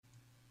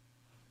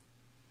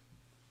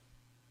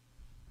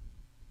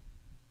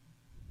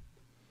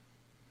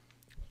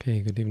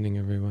Okay, good evening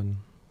everyone.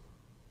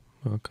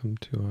 Welcome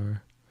to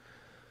our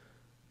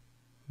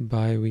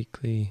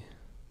bi-weekly,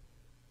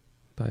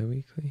 our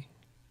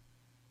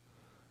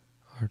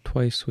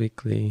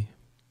twice-weekly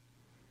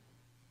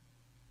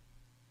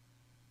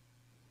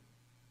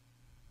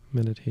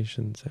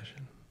meditation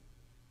session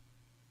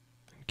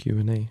and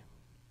Q&A.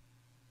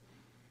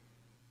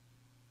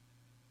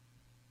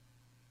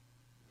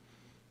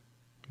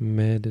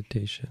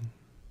 Meditation.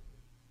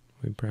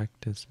 We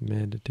practice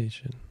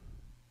meditation.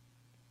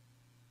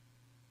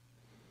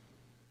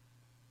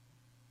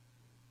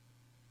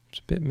 It's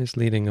a bit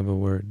misleading of a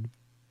word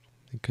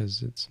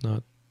because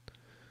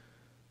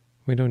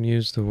we don't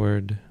use the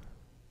word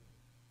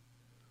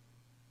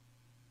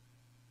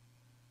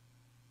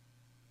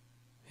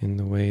in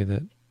the way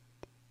that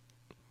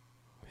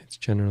it's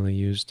generally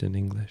used in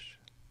English.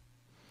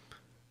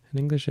 In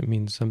English it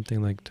means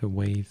something like to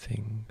weigh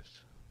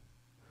things.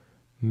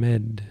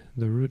 Med,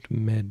 the root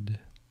med,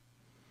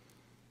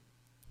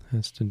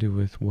 has to do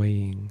with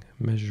weighing,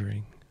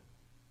 measuring.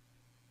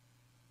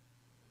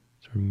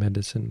 That's where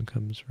medicine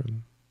comes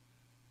from.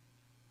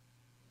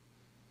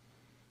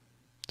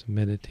 To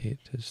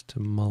meditate is to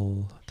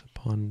mull, to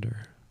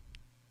ponder.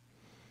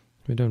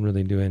 We don't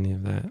really do any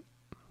of that.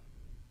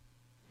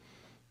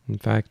 In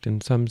fact, in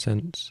some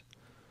sense,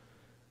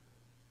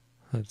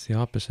 that's the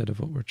opposite of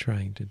what we're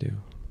trying to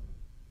do.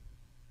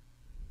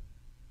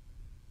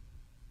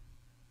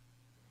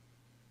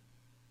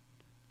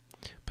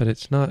 But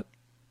it's not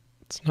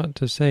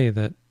to say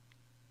that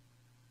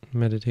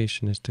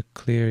meditation is to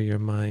clear your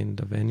mind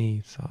of any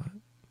thought.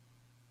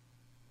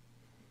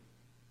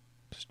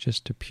 It's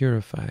just to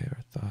purify our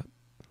thought,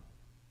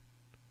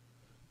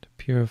 to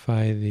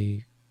purify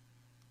the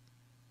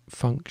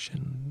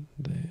function,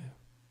 the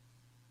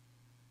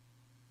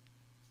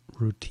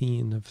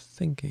routine of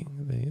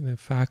thinking, the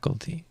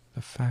faculty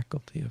of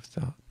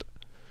thought.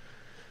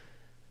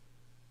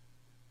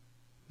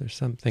 There's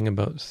something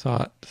about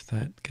thought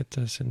that gets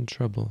us in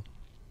trouble.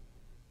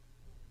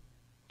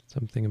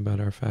 Something about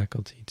our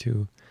faculty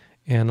to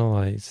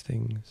analyze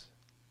things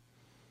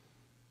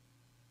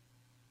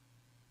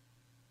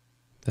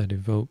that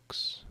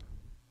evokes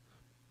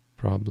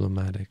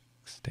problematic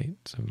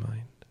states of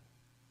mind.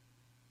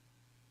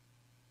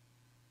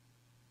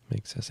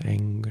 Makes us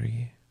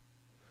angry,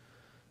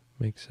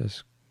 makes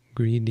us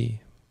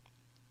greedy,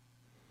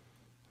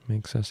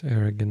 makes us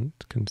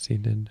arrogant,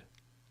 conceited.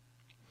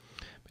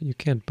 But you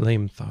can't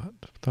blame thought.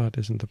 Thought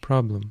isn't the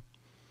problem.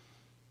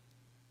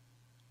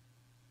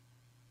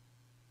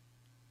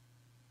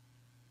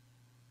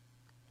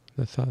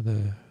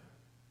 The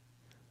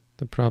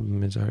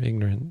problem is our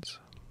ignorance,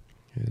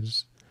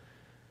 is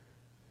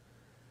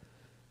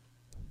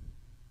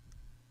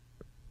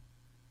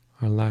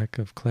our lack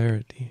of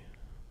clarity.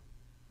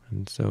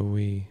 And so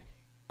we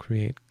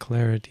create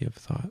clarity of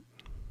thought.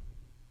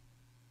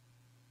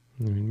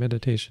 I mean,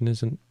 meditation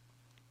isn't,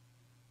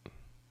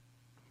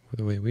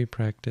 the way we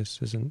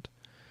practice isn't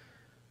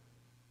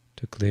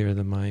to clear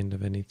the mind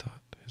of any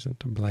thought,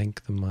 isn't to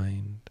blank the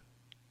mind,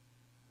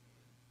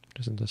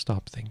 isn't to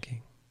stop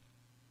thinking.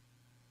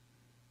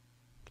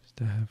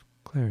 To have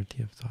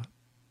clarity of thought.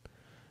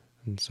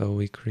 And so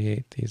we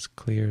create these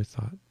clear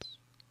thoughts.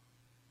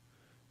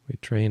 We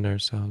train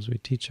ourselves, we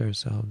teach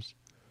ourselves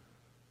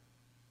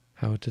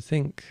how to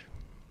think,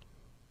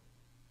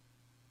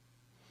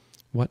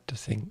 what to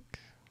think,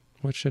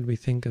 what should we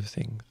think of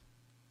things.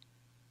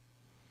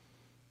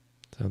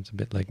 Sounds a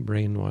bit like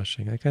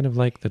brainwashing. I kind of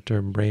like the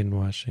term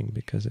brainwashing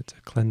because it's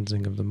a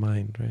cleansing of the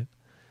mind, right?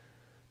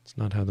 It's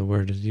not how the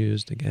word is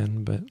used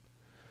again, but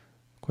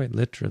quite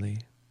literally.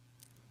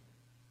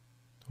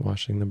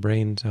 Washing the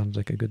brain sounds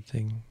like a good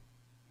thing.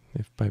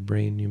 If by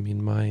brain you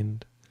mean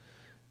mind,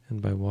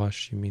 and by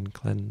wash you mean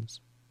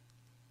cleanse.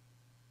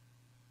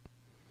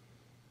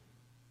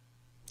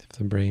 If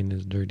the brain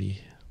is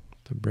dirty,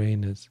 the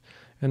brain is,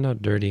 and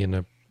not dirty in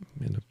a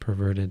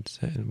perverted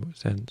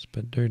sense,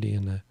 but dirty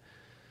in a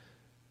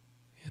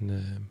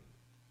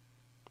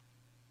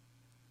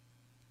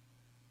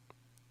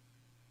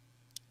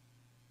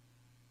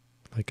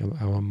like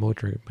how a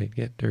motor might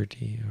get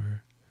dirty,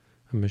 or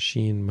a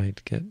machine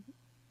might get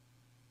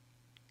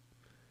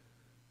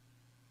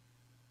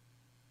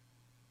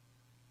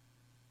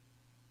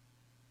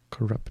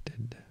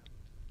corrupted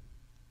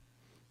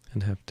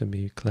and have to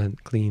be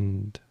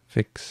cleaned,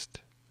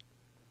 fixed.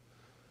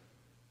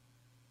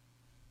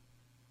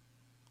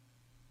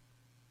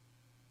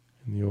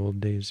 In the old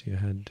days you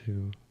had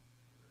to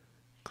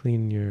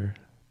clean your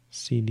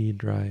CD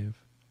drive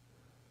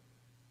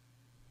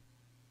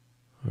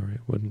or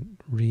it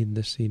wouldn't read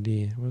the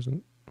CD. It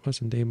wasn't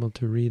able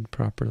to read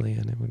properly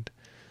and it would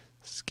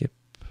skip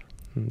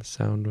and the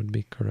sound would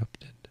be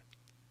corrupted.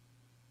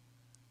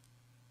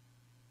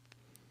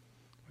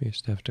 We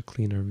used to have to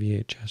clean our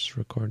VHS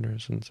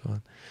recorders and so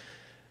on.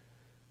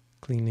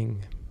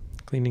 Cleaning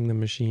the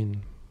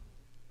machine.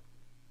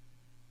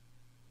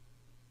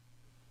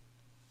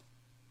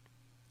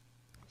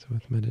 So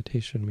with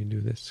meditation we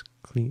do this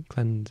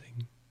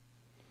cleansing.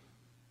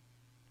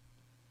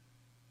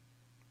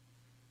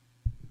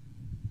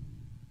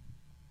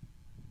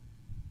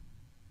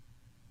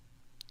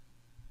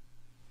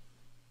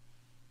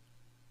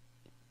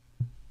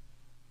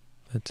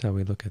 That's how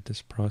we look at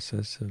this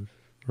process of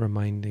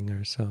reminding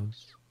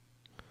ourselves.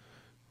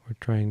 We're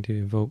trying to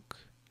evoke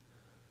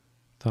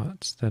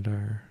thoughts that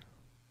are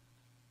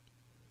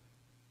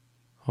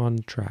on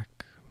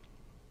track,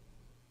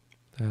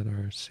 that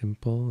are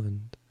simple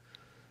and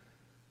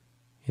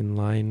in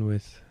line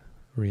with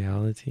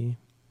reality,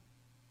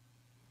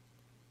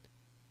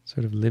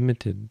 sort of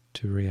limited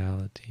to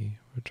reality.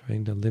 We're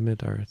trying to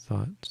limit our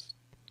thoughts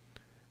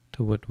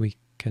to what we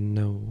can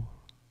know,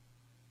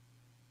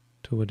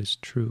 to what is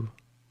true.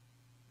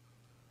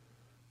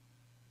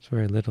 It's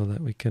very little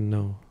that we can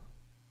know.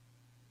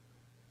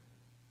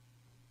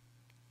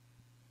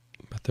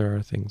 But there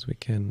are things we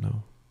can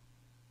know.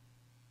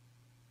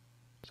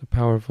 It's a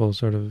powerful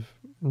sort of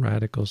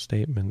radical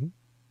statement,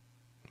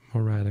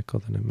 more radical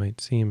than it might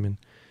seem.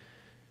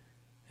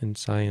 In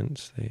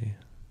science,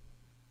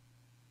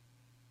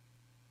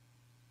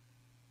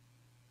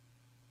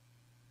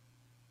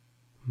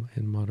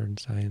 in modern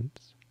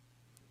science,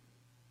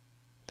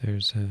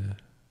 there's a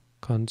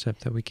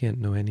concept that we can't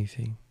know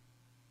anything.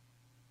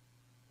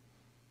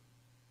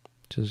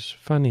 Which is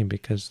funny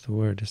because the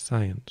word is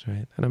science,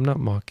 right? And I'm not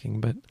mocking,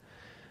 but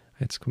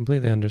it's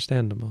completely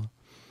understandable.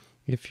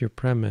 If your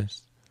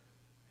premise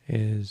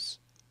is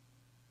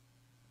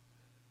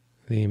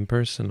the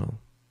impersonal,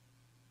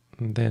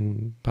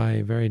 then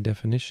by very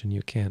definition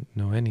you can't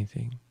know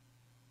anything.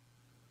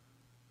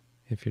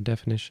 If your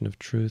definition of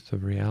truth,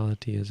 of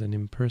reality, is an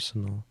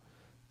impersonal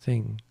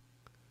thing,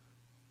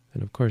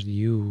 then of course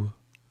you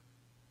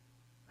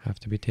have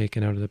to be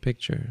taken out of the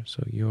picture,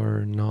 so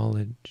your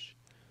knowledge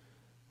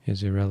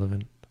is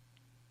irrelevant.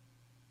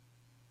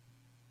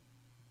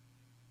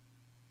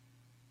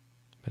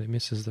 But it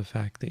misses the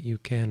fact that you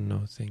can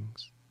know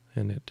things,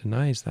 and it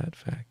denies that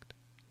fact.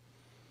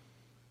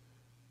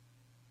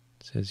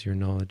 It says your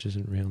knowledge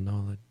isn't real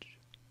knowledge.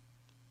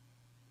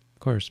 Of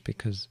course,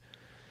 because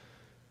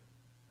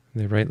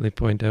they rightly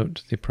point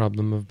out the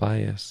problem of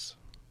bias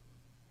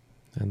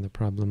and the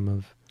problem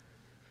of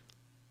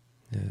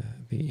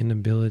the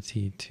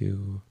inability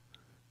to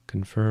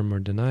confirm or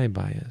deny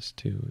bias,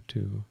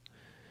 to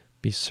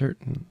be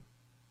certain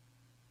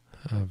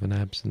of an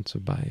absence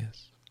of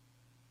bias.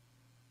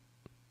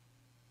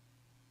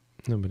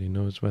 Nobody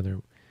knows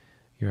whether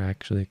you're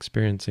actually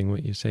experiencing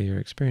what you say you're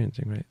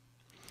experiencing, right?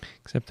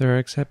 Except there are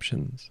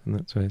exceptions, and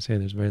that's why I say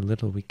there's very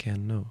little we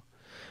can know.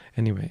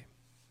 Anyway,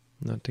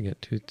 not to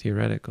get too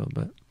theoretical,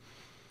 but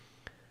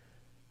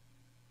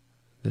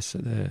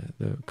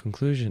the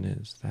conclusion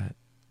is that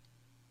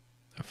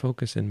a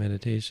focus in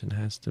meditation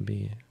has to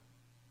be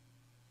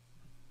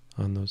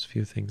on those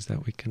few things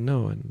that we can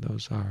know, and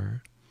those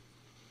are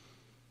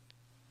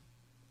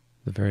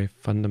the very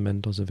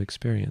fundamentals of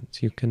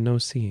experience. You can know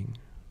seeing.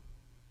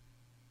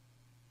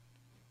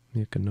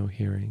 You can know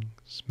hearing,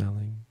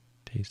 smelling,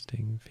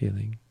 tasting,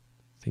 feeling,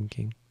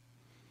 thinking,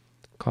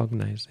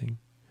 cognizing.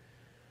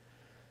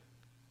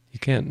 You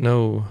can't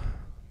know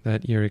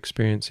that you're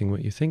experiencing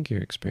what you think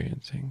you're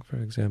experiencing. For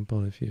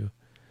example, if you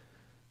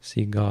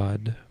see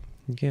God,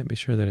 you can't be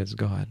sure that it's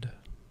God.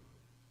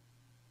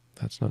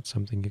 That's not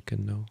something you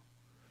can know.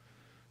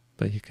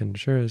 But you can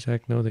sure as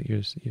heck know that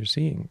you're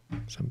seeing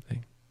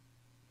something.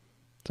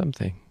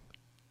 Something.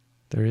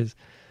 There is,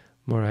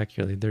 more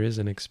accurately, there is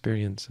an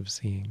experience of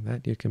seeing.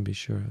 That you can be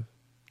sure of.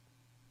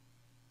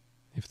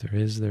 If there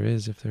is, there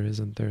is. If there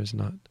isn't, there is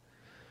not.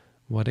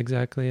 What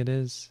exactly it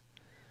is,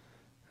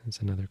 that's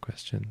another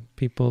question.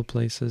 People,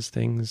 places,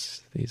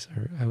 things, these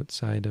are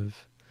outside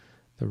of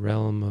the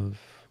realm of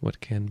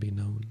what can be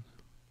known.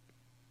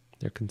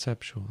 They're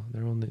conceptual.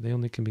 They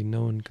only can be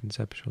known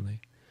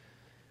conceptually.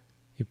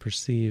 You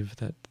perceive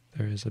that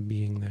there is a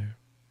being there.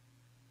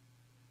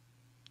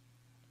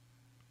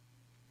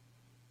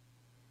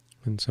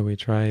 And so we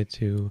try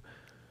to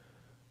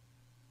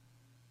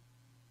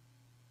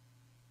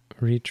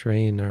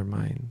retrain our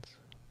minds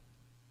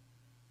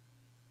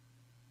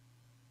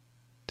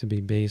to be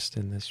based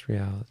in this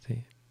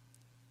reality.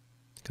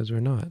 Because we're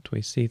not.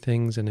 We see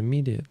things and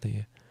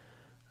immediately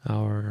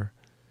our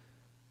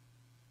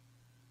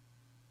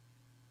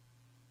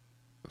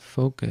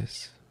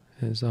focus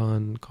is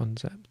on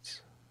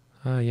concepts.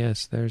 Ah,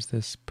 yes, there's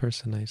this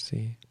person I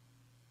see,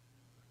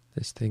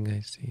 this thing I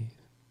see,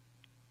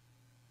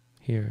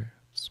 hear,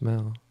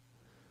 smell.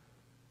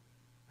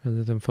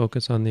 Rather than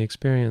focus on the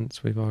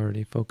experience, we've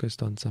already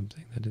focused on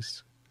something that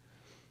is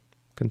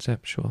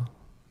conceptual,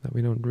 that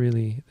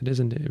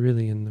isn't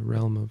really in the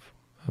realm of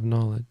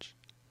knowledge.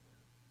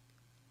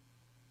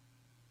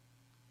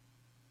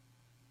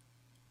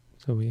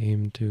 So we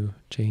aim to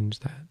change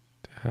that,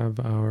 to have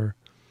our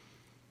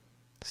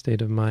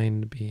state of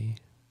mind be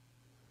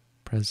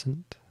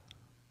present,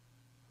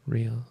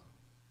 real.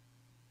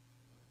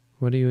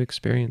 What are you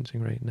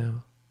experiencing right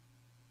now?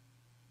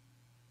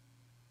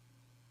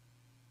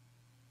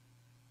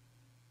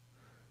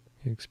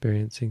 You're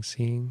experiencing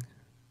seeing,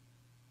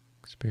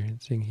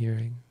 experiencing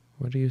hearing.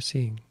 What are you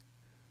seeing?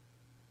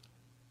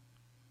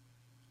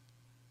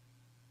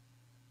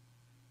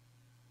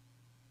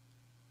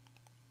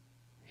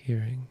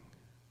 Hearing,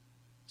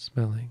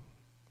 smelling,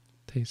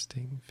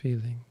 tasting,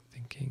 feeling,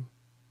 thinking.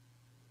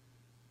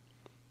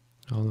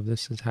 All of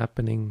this is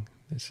happening.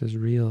 This is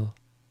real.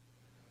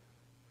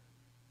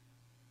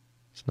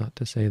 It's not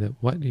to say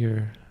that what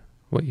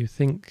you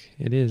think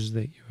it is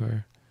that you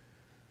are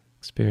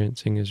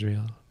experiencing is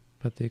real,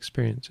 but the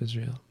experience is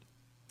real.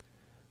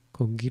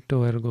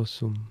 Cogito ergo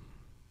sum.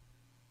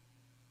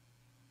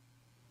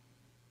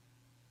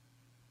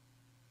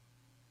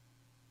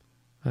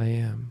 I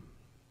am.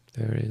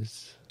 There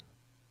is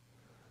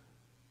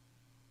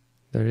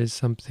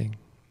something,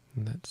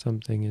 and that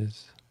something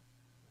is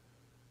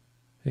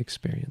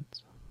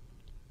experience.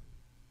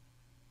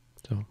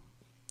 So,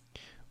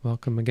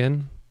 welcome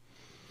again.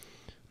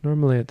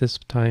 Normally at this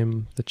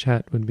time the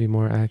chat would be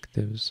more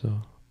active,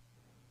 so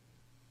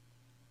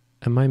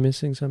am I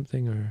missing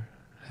something, or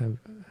have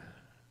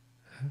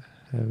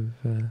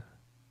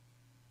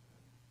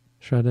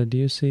Shraddha, do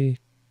you see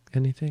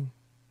anything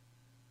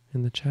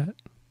in the chat?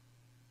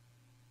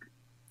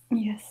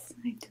 Yes,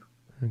 I do.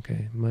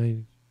 Okay,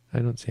 I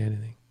don't see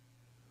anything.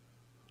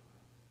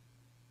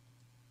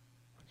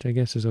 Which I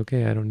guess is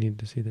okay, I don't need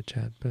to see the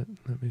chat, but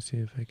let me see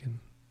if I can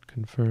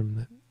confirm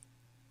that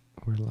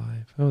we're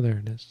live. Oh, there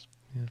it is.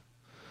 Yeah.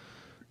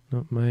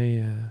 No,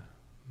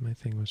 my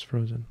thing was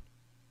frozen.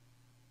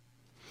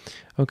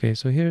 Okay,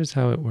 so here's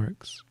how it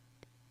works.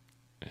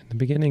 In the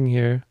beginning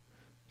here,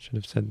 should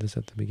have said this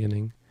at the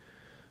beginning,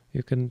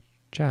 you can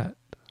chat.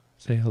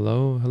 Say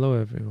hello, hello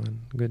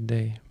everyone, good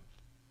day.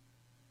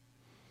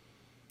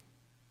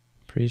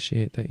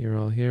 Appreciate that you're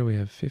all here. We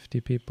have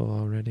 50 people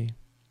already.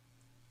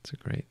 It's a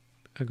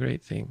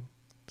great thing.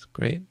 It's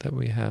great that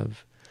we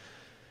have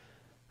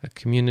a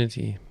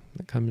community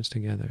that comes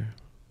together.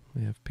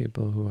 We have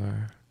people who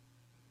are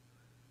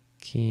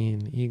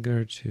keen,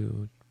 eager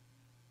to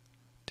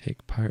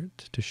take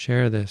part, to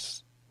share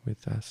this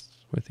with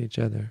us, with each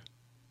other.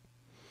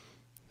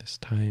 This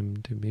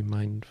time to be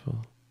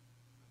mindful,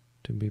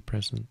 to be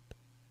present.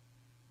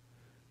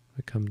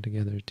 We come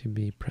together to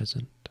be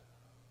present.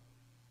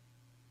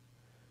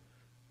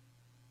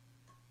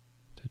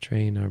 To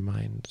train our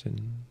minds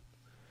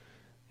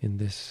in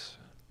this,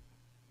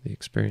 the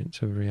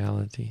experience of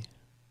reality.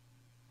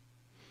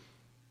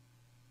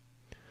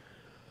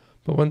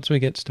 But once we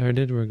get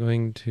started, we're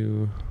going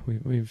to,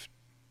 we've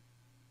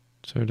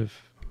sort of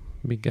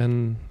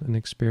begun an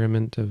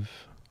experiment of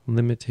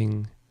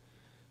limiting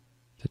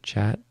the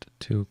chat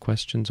to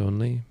questions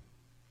only.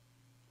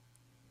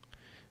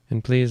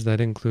 And please,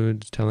 that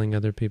includes telling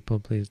other people,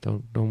 please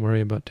don't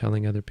worry about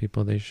telling other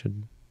people they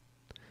shouldn't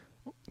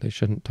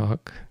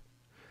talk.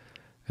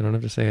 I don't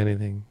have to say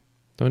anything.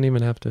 Don't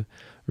even have to,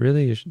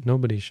 really,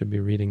 nobody should be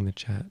reading the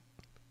chat.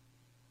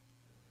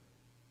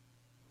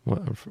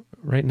 Well,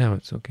 right now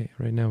it's okay.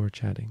 Right now we're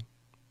chatting.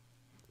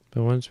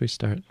 But once we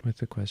start with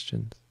the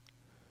questions,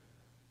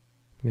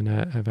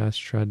 I've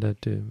asked Shraddha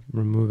to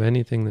remove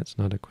anything that's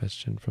not a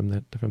question from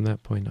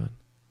that point on.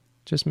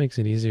 Just makes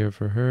it easier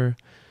for her,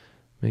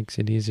 makes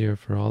it easier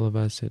for all of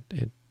us.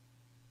 It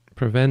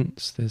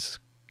prevents this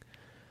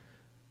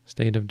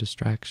state of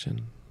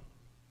distraction.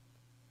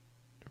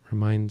 It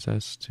reminds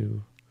us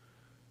to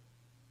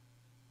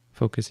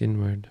focus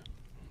inward.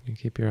 You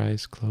keep your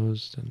eyes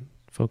closed and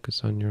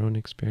focus on your own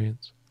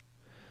experience.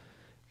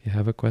 If you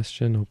have a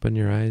question, open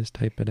your eyes,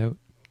 type it out,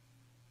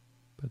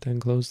 but then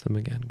close them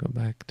again. Go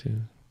back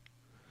to,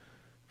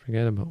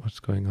 forget about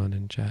what's going on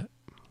in chat.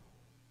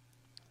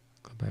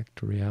 Go back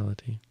to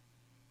reality.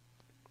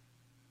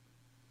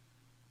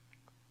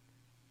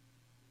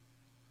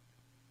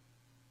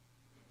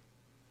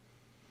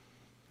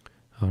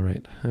 All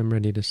right, I'm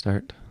ready to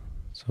start.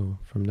 So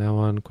from now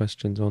on,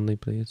 questions only,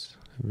 please.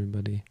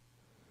 Everybody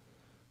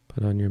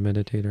put on your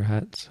meditator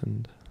hats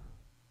and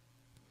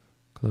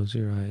close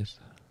your eyes.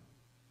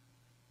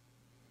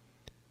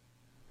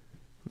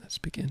 Let's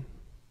begin.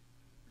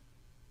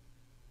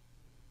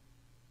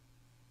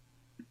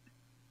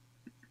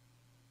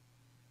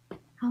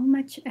 How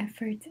much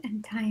effort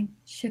and time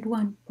should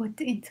one put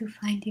into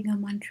finding a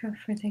mantra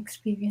for the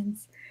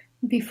experience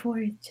before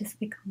it just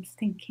becomes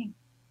thinking?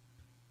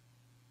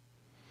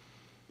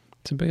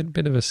 It's a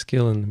bit of a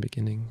skill in the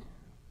beginning.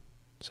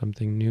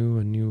 Something new,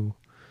 a new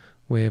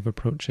way of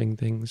approaching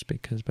things,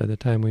 because by the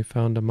time we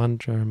found a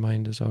mantra, our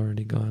mind is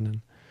already gone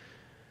and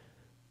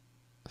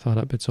thought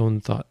up its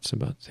own thoughts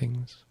about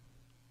things.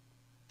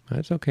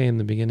 It's okay in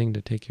the beginning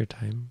to take your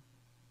time,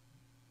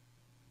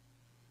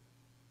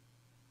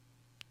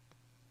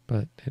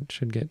 but it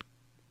should get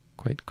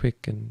quite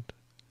quick and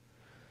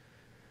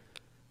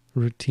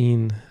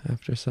routine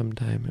after some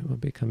time. It will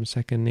become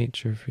second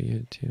nature for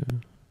you to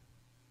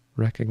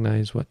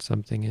recognize what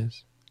something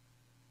is.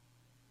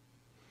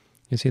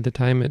 You see, the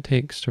time it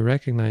takes to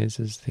recognize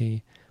is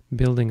the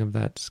building of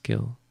that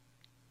skill.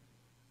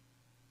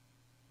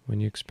 When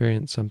you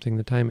experience something,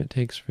 the time it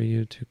takes for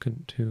you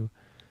to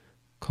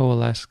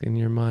coalesce in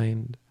your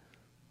mind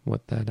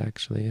what that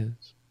actually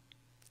is,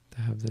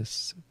 to have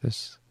this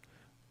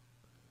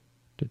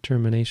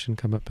determination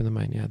come up in the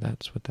mind. Yeah,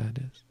 that's what that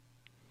is.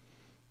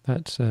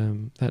 That's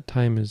that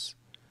time is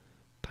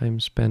time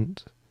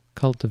spent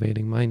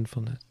cultivating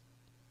mindfulness,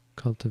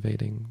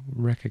 cultivating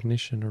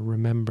recognition or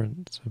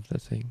remembrance of the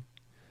thing.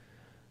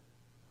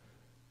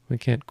 We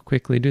can't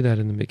quickly do that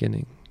in the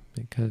beginning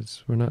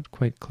because we're not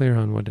quite clear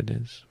on what it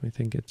is. We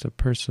think it's a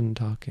person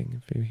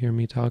talking. If you hear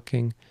me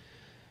talking,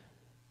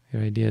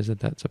 your idea is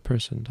that that's a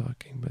person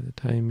talking. By the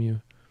time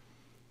you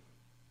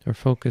are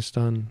focused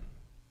on,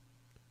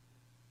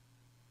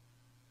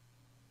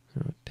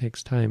 it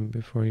takes time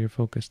before you're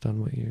focused on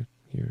what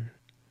you're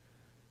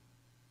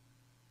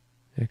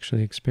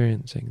actually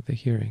experiencing, the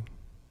hearing.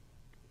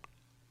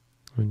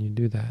 When you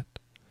do that,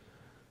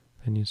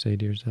 then you say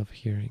to yourself,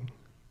 hearing.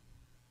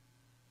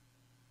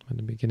 In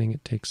the beginning,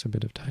 it takes a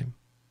bit of time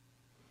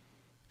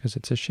because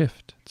it's a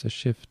shift. It's a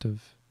shift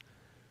of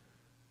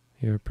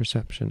your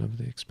perception of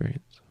the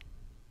experience.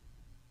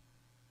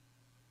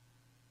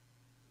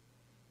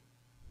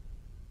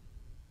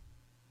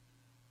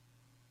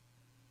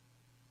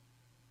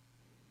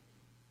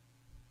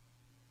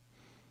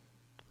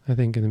 I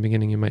think in the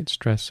beginning you might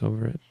stress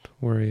over it,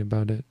 worry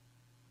about it,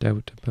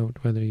 doubt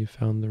about whether you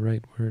found the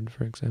right word,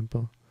 for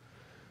example.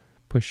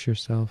 Push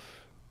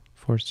yourself,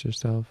 force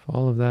yourself,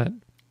 all of that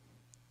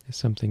is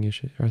something you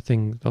should,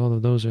 all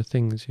of those are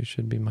things you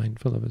should be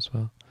mindful of as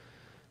well.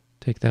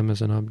 Take them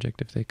as an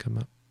object if they come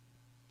up.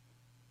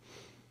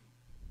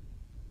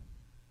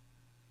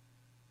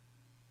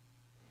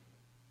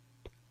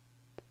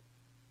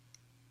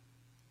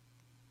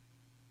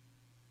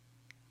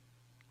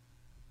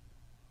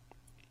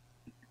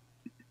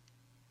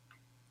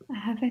 I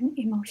have an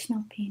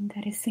emotional pain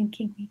that is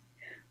sinking me.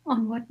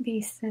 On what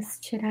basis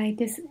should I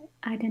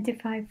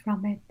disidentify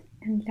from it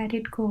and let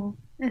it go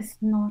as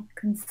not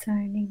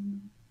concerning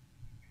me?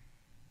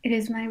 It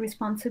is my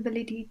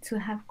responsibility to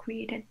have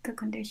created the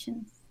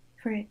conditions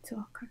for it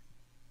to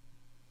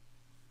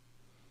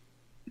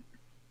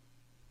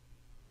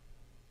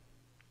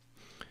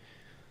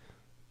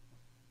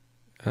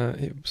occur.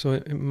 So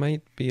it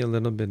might be a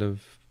little bit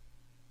of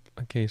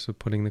a case of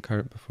putting the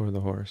cart before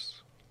the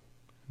horse.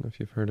 I don't know if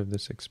you've heard of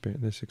this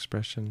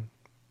expression.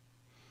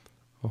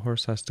 A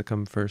horse has to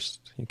come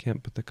first. You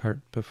can't put the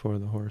cart before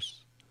the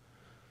horse.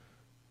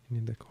 You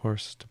need the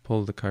horse to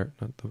pull the cart,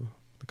 not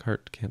the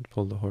cart can't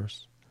pull the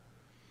horse.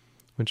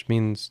 Which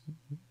means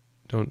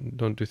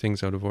don't do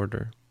things out of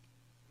order.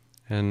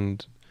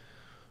 And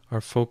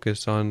our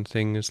focus on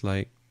things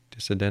like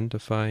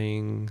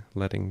disidentifying,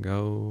 letting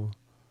go,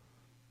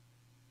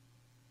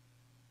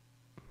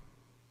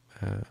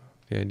 the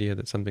idea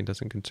that something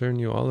doesn't concern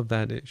you, all of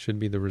that, it should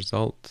be the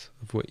result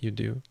of what you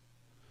do.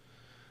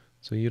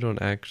 So you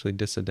don't actually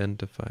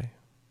disidentify.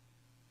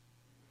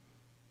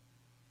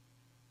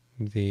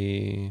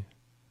 It's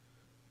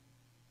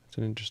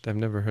an I've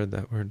never heard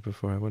that word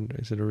before. I wonder,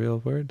 is it a real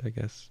word? I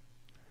guess.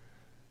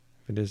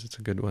 If it is, it's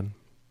a good one.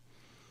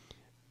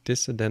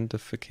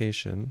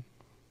 Disidentification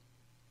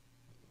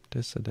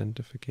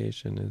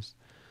is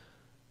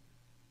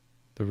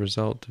the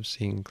result of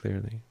seeing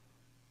clearly.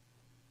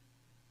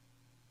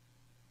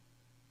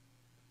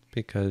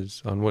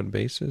 Because on what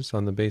basis?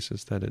 On the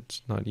basis that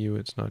it's not you,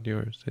 it's not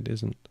yours. It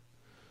isn't.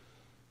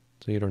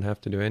 So you don't have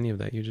to do any of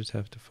that. You just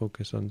have to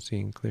focus on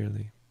seeing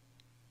clearly,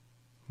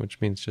 which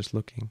means just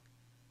looking.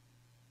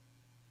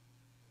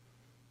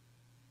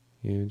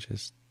 You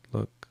just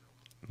look.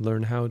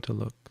 Learn how to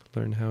look.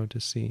 Learn how to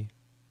see.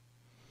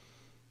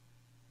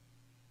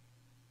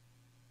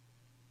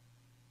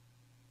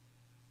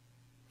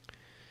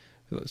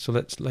 So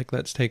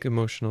let's take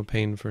emotional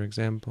pain, for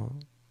example.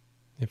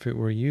 If it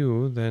were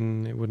you,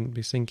 then it wouldn't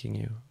be sinking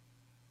you,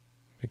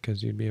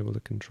 because you'd be able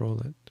to control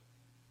it.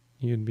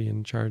 You'd be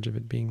in charge of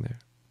it being there.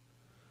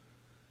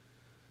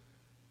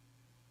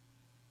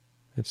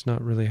 It's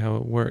not really how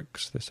it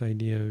works, this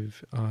idea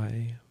of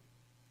I,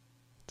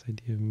 this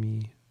idea of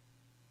me.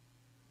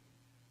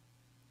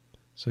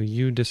 So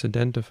you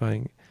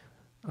disidentifying,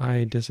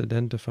 I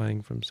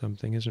disidentifying from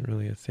something isn't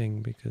really a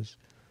thing, because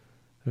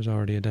there's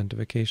already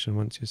identification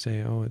once you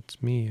say, oh,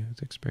 it's me who's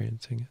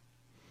experiencing it.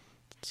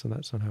 So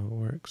that's not how it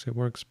works. It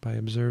works by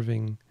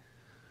observing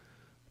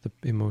the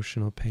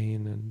emotional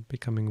pain and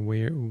becoming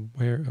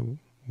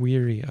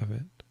weary of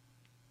it.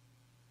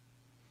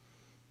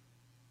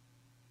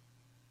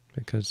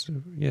 Because,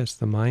 yes,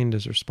 the mind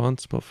is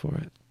responsible for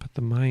it, but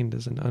the mind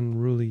is an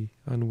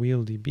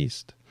unwieldy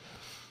beast.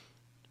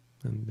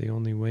 And the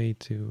only way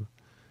to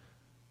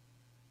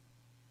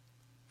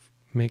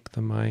make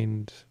the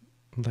mind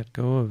let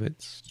go of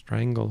its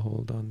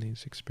stranglehold on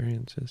these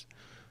experiences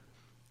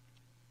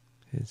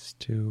is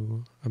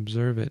to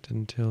observe it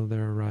until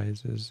there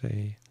arises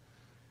a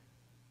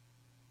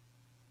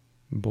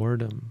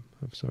boredom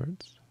of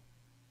sorts,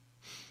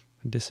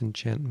 a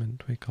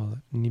disenchantment, we call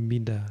it,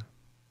 nibbida.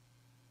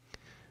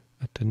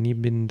 Atta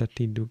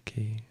nibbindati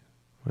dukkhe,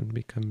 one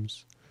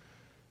becomes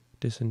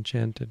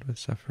disenchanted with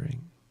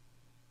suffering.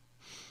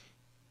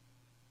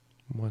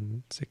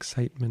 One's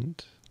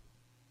excitement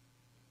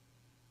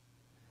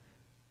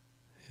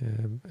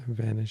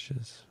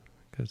vanishes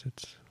because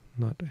it's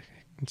not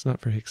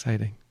very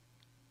exciting.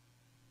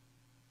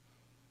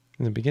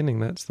 In the beginning,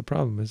 that's the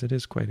problem, is it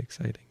is quite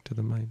exciting to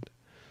the mind.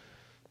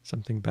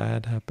 Something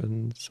bad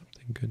happens,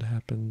 something good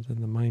happens,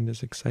 and the mind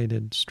is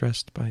excited,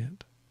 stressed by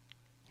it.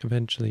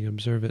 Eventually you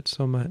observe it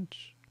so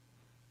much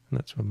And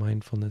that's what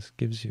mindfulness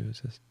gives you,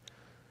 is this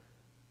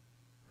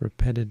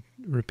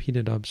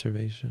repeated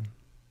observation.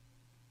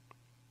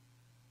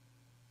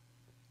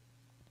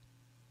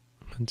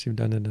 Once you've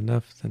done it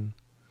enough, then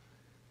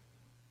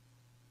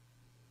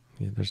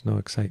there's no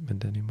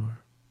excitement anymore.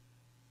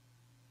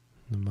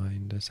 The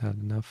mind has had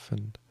enough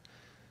and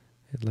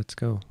it lets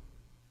go.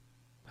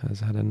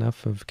 Has had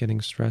enough of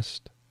getting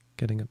stressed,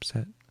 getting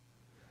upset.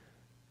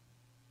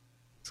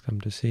 It's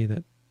come to see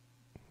that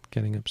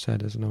getting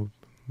upset is no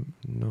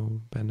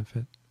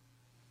benefit.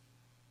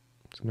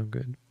 It's no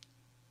good.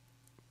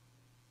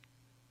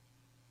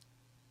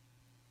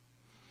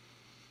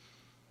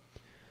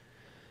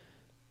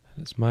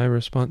 It's my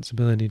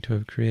responsibility to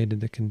have created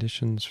the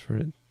conditions for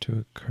it to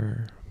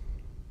occur.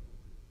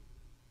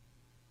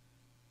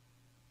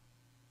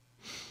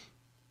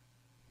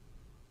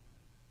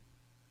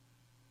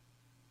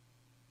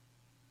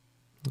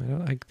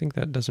 I think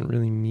that doesn't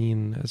really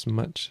mean as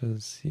much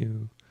as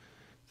you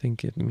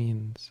think it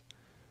means.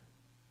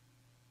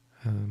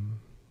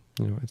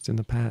 It's in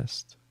the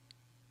past,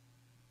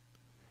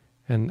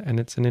 and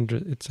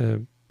it's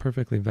a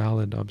perfectly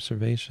valid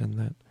observation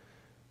that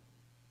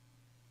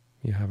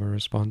you have a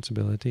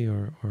responsibility,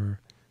 or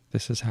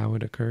this is how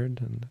it occurred,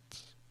 and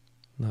it's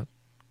not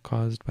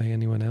caused by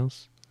anyone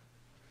else.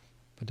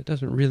 But it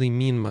doesn't really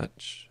mean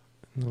much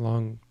in the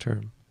long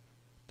term.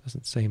 It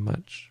doesn't say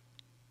much.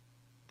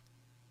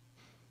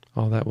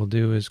 All that will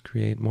do is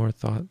create more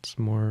thoughts,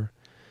 more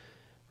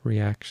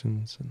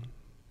reactions, and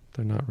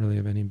they're not really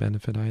of any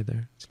benefit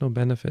either. It's no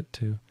benefit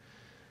to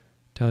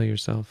tell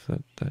yourself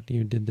that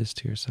you did this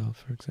to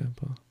yourself, for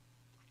example.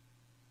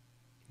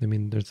 I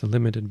mean, there's a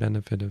limited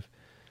benefit of,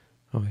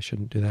 I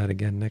shouldn't do that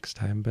again next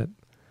time, but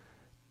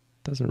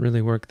it doesn't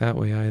really work that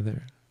way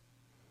either.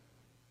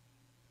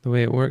 The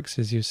way it works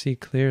is you see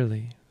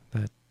clearly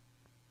that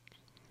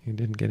you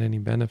didn't get any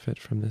benefit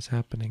from this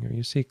happening, or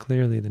you see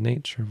clearly the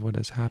nature of what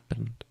has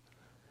happened.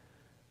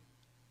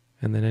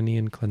 And then any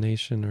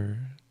inclination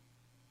or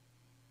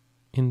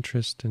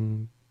interest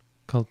in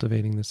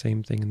cultivating the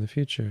same thing in the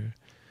future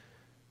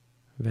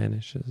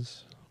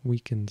vanishes,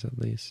 weakens at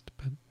least,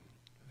 but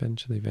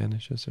eventually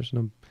vanishes. There's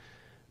no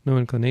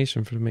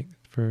inclination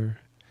for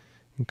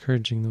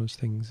encouraging those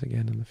things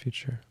again in the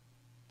future.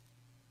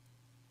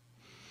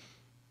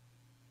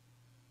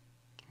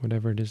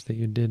 Whatever it is that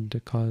you did to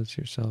cause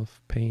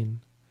yourself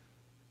pain,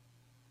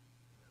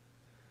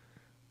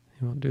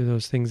 you won't do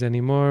those things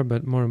anymore,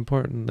 but more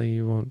importantly,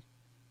 you won't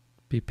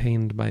be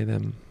pained by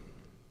them.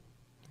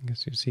 I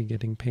guess you see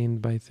getting pained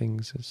by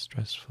things as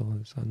stressful,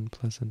 as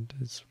unpleasant,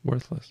 as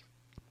worthless.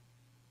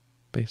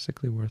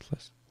 Basically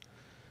worthless.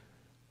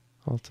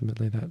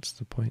 Ultimately, that's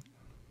the point.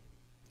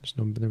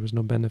 There was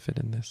no benefit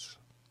in this.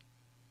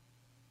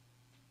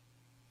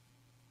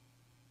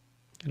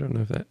 I don't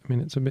know if that,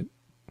 it's a bit,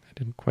 I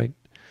didn't quite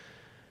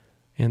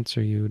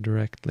answer you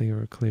directly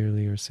or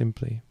clearly or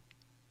simply.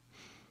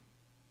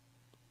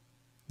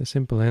 The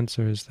simple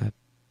answer is that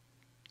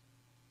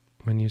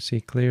when you see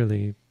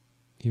clearly,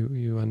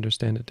 you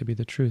understand it to be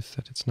the truth,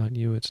 that it's not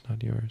you, it's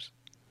not yours.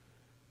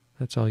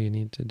 That's all you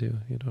need to do.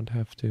 You don't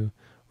have to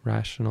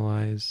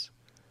rationalize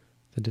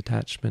the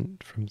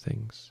detachment from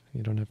things.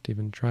 You don't have to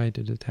even try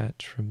to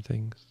detach from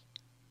things.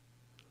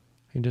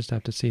 You just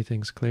have to see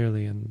things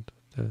clearly, and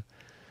the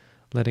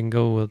letting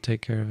go will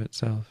take care of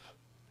itself,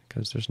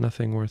 because there's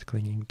nothing worth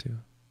clinging to.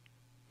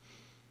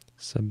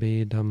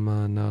 Sabbe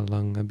Dhamma na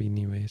lang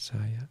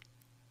abhinivesaya.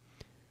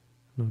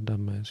 No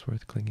Dhamma is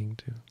worth clinging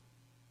to.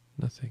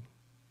 Nothing.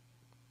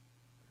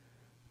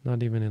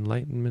 Not even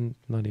enlightenment,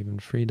 not even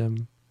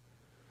freedom.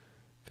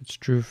 If it's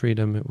true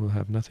freedom, it will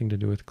have nothing to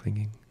do with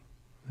clinging.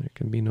 There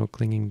can be no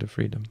clinging to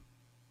freedom.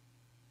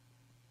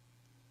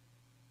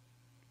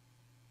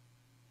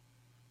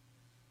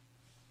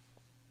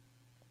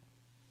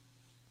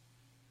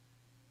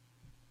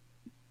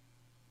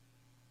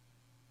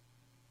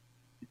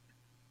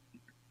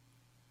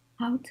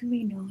 How do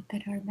we know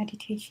that our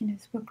meditation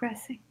is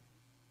progressing?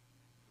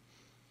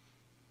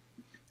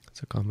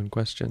 It's a common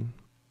question.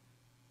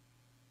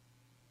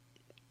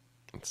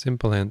 The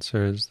simple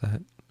answer is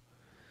that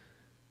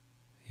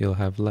you'll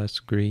have less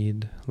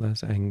greed,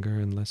 less anger,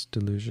 and less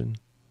delusion.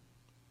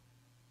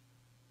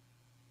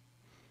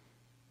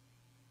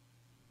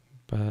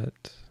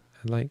 But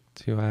I'd like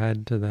to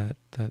add to that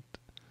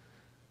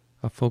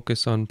a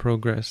focus on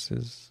progress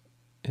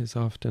is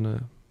often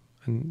a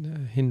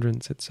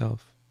hindrance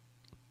itself.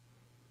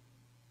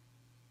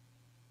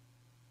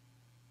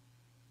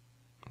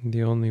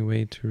 The only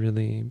way to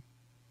really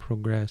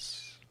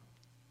progress,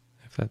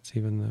 if that's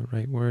even the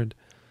right word,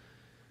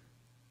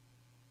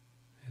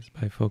 is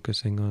by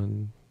focusing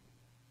on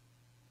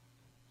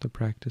the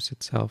practice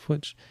itself,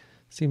 which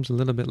seems a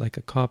little bit like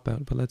a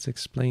cop-out, but let's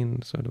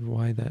explain sort of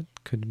why that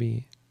could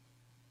be,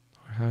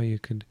 or how you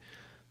could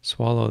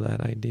swallow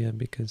that idea,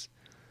 because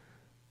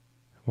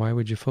why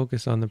would you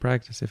focus on the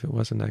practice if it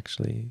wasn't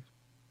actually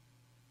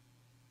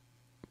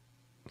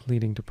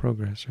leading to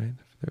progress, right?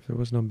 If there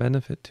was no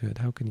benefit to it,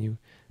 how can you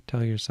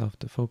tell yourself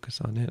to focus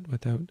on it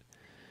without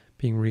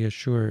being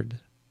reassured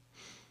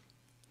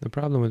The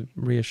problem with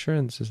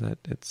reassurance is that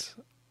it's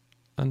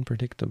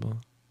unpredictable.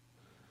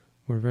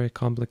 We're very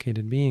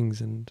complicated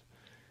beings, and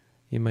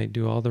you might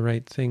do all the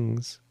right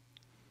things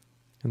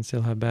and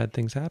still have bad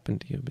things happen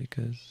to you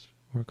because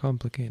we're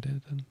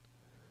complicated, and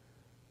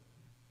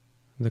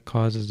the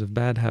causes of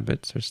bad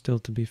habits are still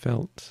to be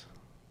felt.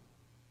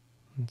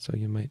 And so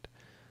you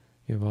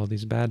have all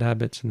these bad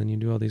habits, and then you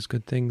do all these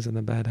good things, and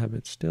the bad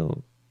habits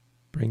still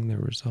bring their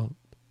result.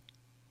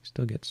 You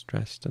still get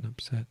stressed and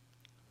upset.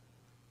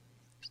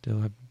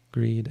 Still have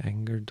greed,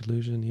 anger,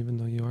 delusion, even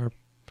though you are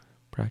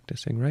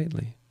practicing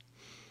rightly.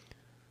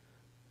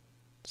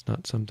 It's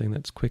not something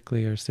that's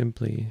quickly or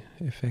simply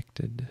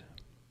effected.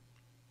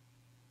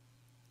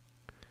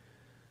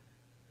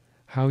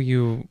 How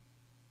you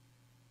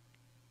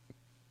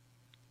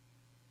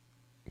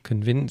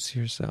convince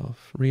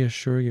yourself,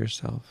 reassure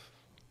yourself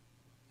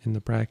in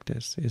the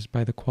practice is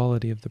by the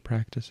quality of the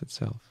practice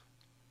itself.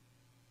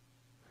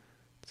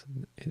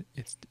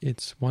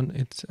 It's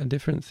a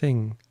different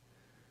thing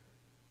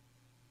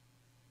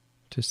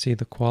to see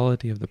the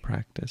quality of the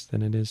practice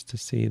than it is to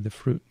see the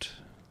fruit,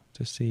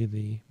 to see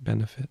the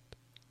benefit.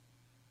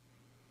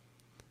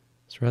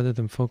 So rather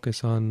than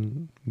focus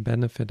on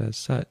benefit as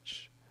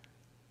such,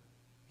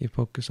 you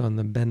focus on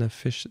the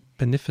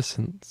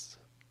beneficence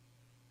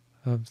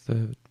of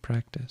the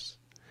practice.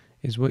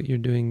 Is what you're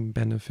doing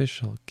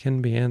beneficial?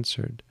 Can be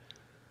answered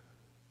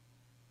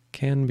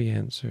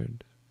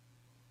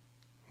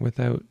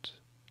without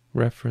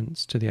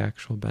reference to the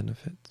actual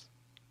benefits.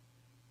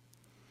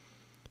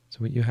 So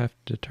what you have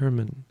to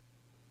determine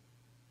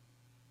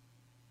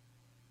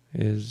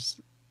is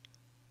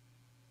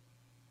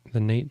the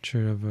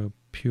nature of a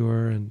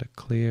pure and a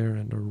clear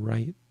and a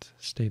right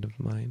state of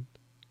mind.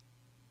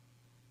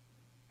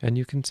 And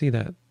you can see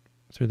that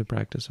through the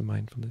practice of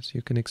mindfulness.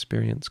 You can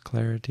experience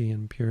clarity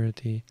and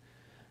purity,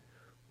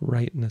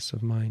 rightness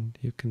of mind.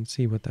 You can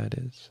see what that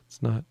is.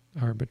 It's not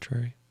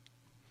arbitrary.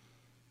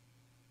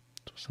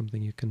 It's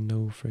something you can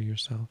know for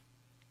yourself.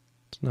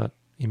 It's not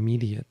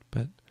immediate,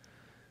 but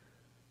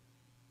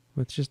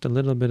with just a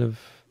little bit of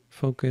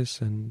focus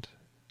and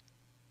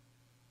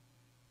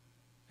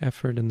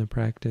effort in the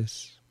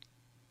practice,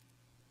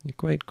 you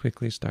quite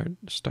quickly start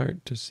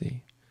to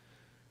see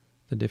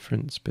the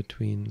difference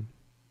between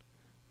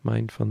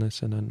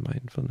mindfulness and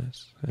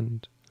unmindfulness,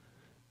 and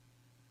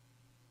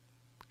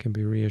can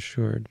be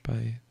reassured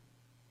by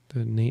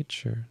the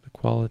nature, the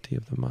quality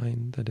of the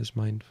mind that is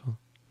mindful,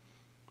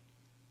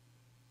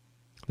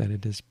 that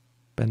it is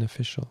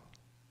beneficial.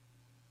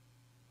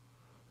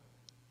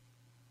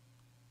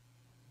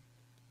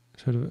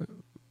 Sort of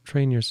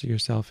train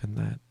yourself in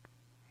that.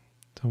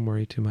 Don't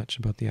worry too much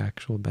about the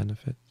actual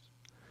benefits.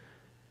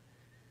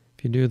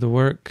 If you do the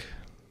work,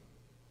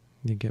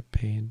 you get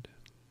paid.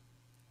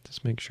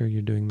 Just make sure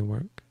you're doing the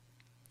work.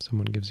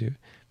 Someone gives you,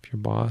 if your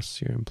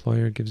boss, your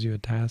employer gives you a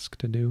task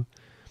to do,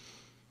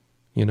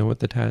 you know what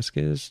the task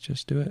is,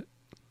 just do it.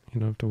 You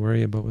don't have to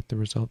worry about what the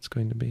result's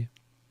going to be.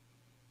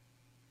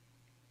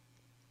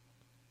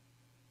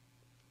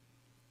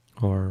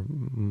 Or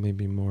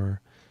maybe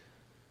more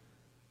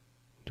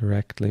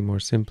directly, more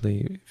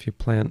simply, if you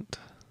plant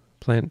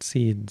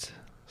seeds,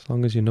 as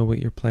long as you know what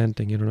you're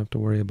planting, you don't have to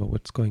worry about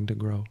what's going to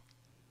grow.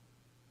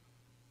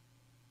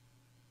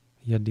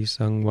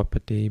 Yadisang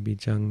wapate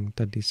bijang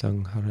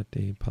tadisang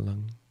harate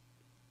palang.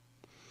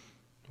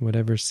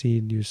 Whatever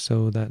seed you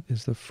sow, that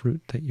is the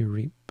fruit that you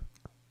reap.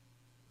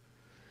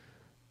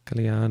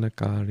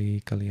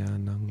 Kalyanakari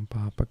kalyanang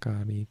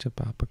papakari cha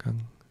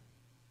papakang.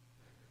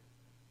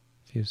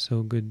 If you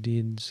sow good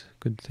deeds,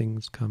 good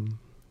things come.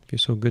 If you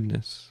sow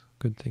goodness,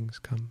 good things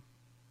come.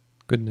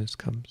 Goodness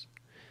comes.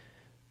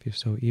 If you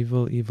sow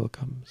evil, evil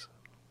comes.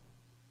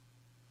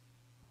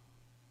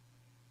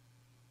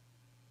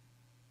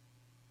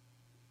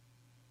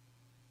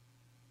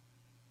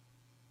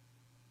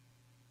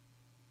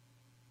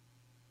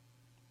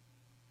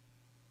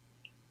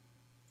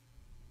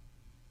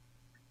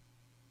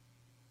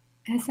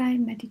 As I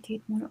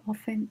meditate more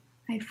often,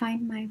 I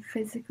find my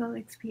physical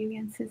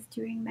experiences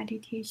during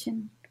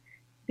meditation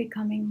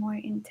becoming more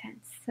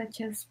intense,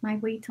 such as my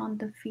weight on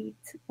the feet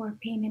or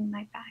pain in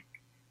my back.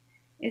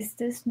 Is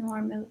this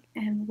normal,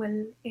 and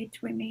will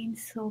it remain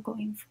so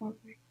going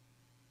forward?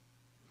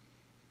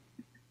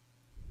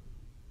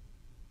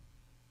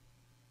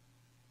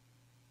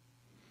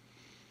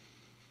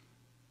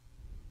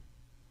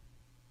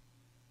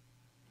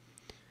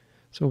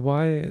 So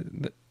why,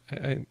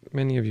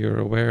 many of you are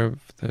aware of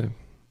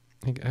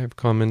I've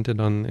commented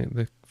on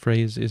the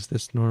phrase, is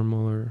this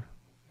normal, or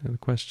the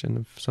question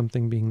of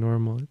something being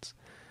normal. It's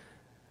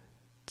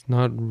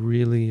not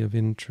really of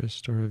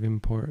interest or of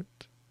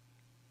import.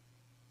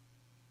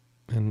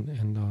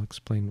 And I'll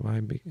explain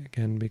why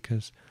again,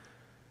 because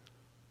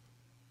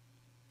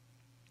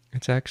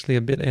it's actually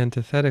a bit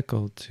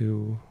antithetical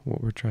to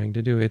what we're trying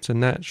to do. It's a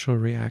natural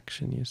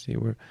reaction, you see.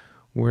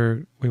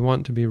 We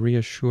want to be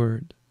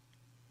reassured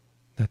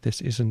that this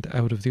isn't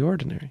out of the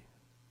ordinary,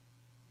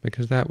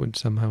 because that would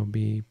somehow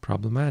be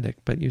problematic.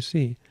 But you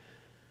see,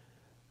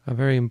 a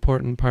very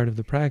important part of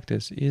the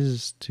practice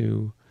is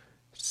to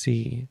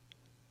see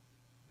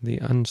the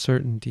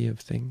uncertainty of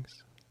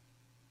things,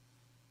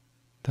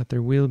 that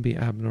there will be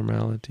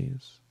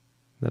abnormalities,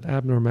 that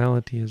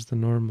abnormality is the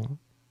normal.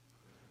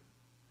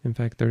 In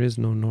fact, there is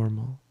no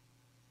normal.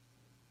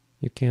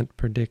 You can't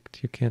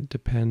predict, you can't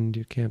depend,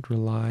 you can't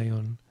rely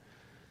on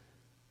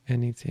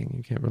anything.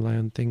 You can't rely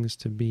on things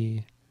to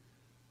be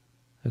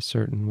a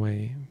certain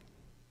way.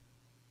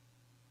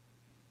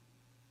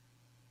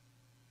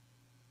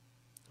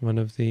 One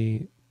of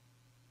the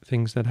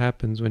things that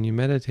happens when you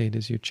meditate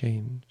is you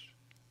change.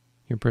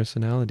 Your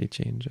personality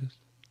changes.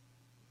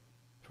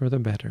 For the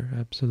better,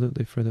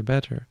 absolutely for the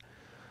better.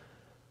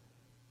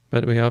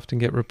 But we often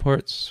get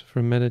reports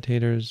from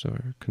meditators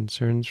or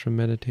concerns from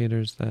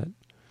meditators that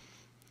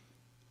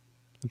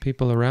the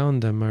people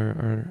around them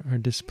are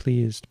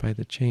displeased by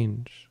the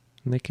change.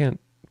 And they can't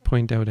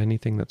point out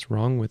anything that's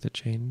wrong with the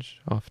change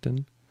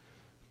often.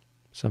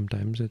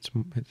 Sometimes it's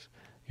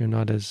you're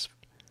not as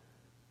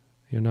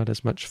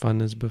much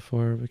fun as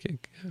before,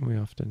 we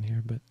often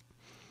hear, but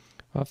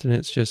often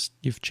it's just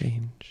you've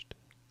changed.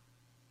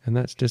 And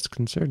that's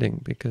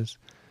disconcerting because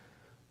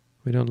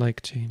we don't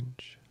like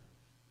change.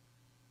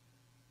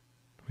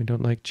 We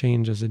don't like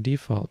change as a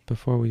default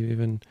before we've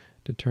even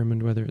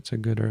determined whether it's a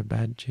good or a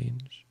bad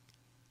change.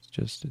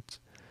 It's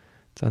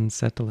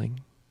unsettling.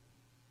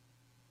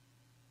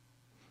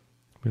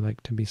 We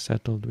like to be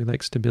settled. We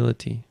like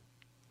stability.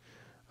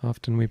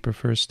 Often we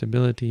prefer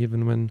stability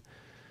even when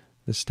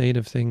the state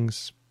of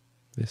things,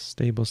 this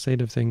stable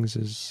state of things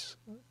is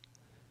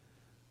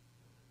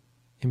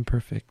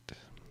imperfect,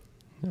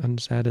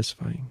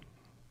 unsatisfying,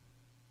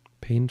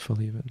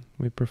 painful even.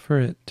 We prefer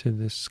it to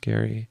this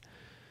scary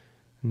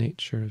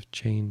nature of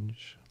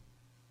change.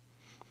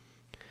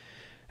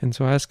 And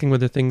so asking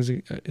whether things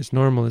is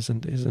normal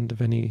isn't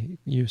of any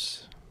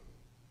use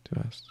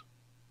to us.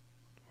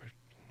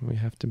 We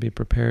have to be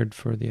prepared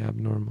for the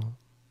abnormal.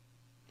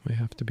 We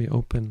have to be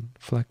open,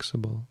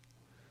 flexible,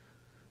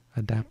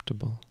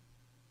 adaptable.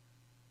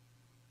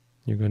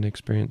 You're going to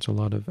experience a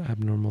lot of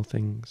abnormal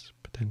things,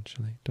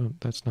 potentially.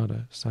 That's not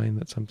a sign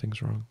that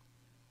something's wrong.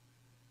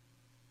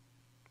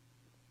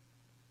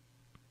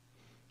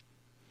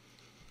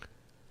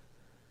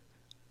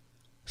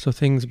 So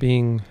things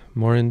being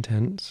more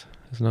intense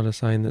is not a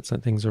sign that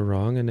some things are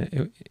wrong, and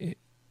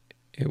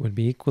it would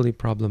be equally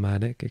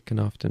problematic. It can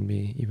often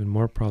be even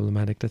more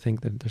problematic to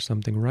think that there's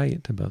something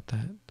right about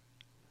that.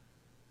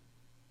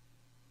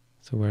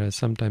 So whereas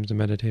sometimes a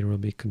meditator will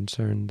be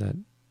concerned that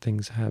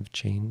things have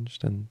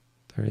changed and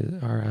there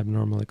are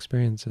abnormal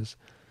experiences,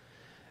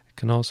 it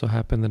can also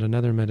happen that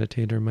another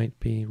meditator might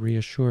be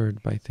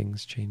reassured by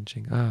things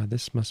changing.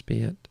 This must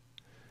be it.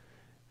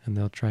 And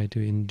they'll try to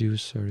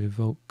induce or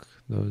evoke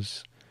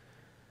those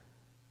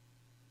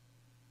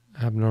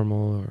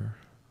abnormal or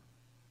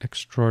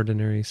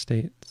extraordinary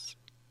states.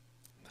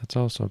 That's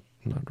also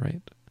not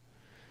right.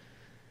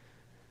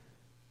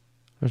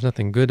 There's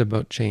nothing good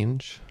about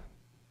change.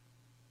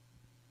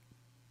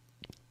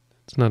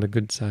 It's not a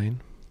good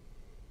sign.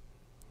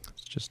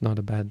 It's just not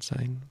a bad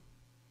sign.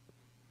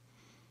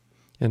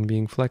 And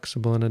being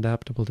flexible and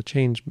adaptable to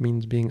change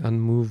means being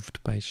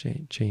unmoved by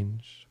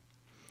change.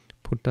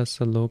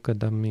 Puttasa loka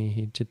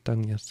dhammihi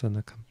cittang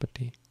yasana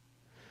kampati,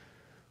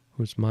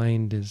 whose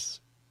mind is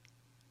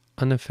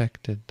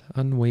unaffected,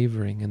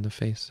 unwavering in the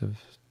face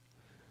of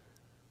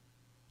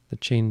the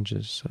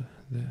changes,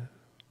 the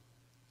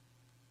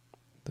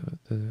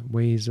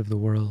ways of the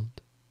world.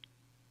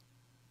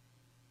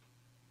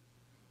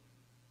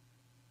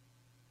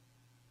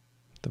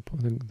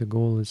 The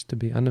goal is to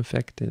be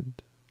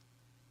unaffected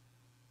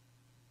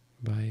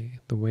by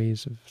the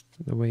ways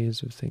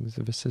of things,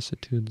 the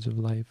vicissitudes of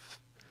life,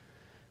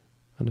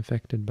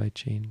 unaffected by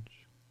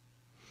change,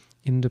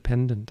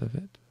 independent of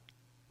it.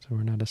 So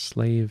we're not a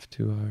slave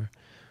to our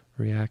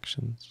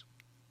reactions.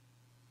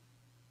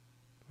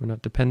 We're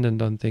not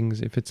dependent on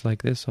things. If it's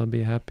like this, I'll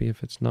be happy.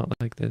 If it's not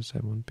like this, I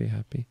won't be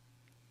happy.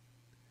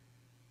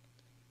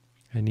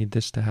 I need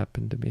this to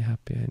happen to be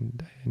happy.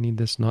 And I need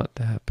this not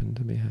to happen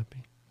to be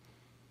happy.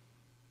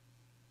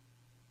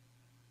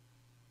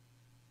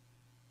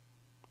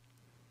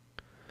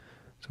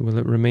 So will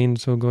it remain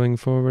so going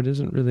forward?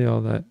 Isn't really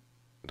all that.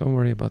 Don't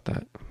worry about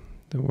that.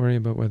 Don't worry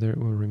about whether it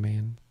will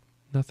remain.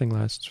 Nothing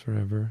lasts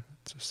forever.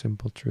 It's a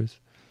simple truth.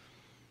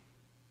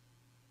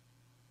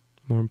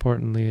 More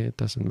importantly, it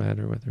doesn't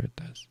matter whether it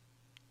does.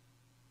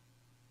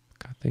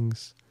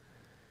 Things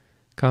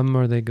come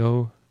or they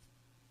go.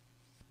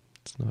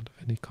 It's not of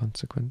any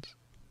consequence.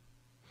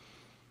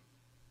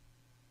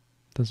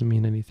 Doesn't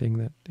mean anything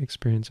that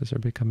experiences are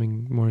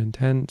becoming more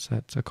intense.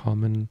 That's a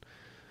common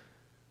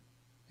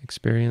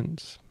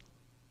experience.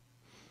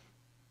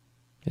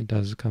 It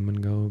does come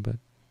and go, but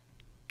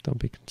don't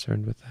be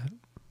concerned with that.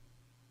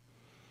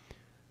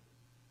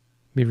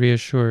 Be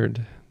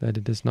reassured that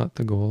it is not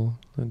the goal,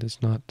 it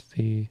is not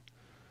the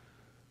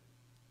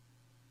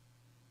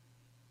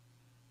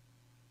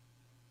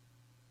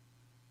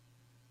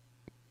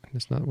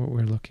it's not what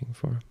we're looking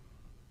for.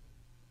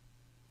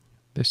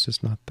 This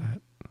is not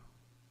that.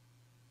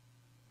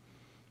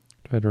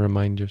 Try to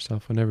remind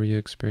yourself whenever you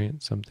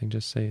experience something,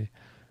 just say,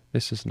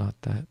 This is not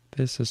that.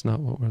 This is not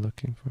what we're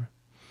looking for.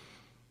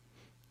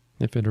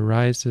 If it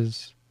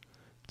arises,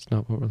 it's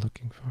not what we're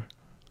looking for.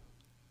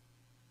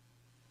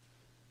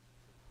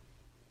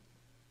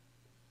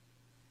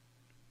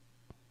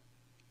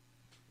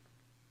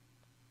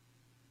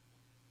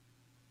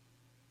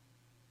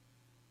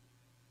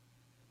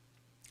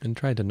 And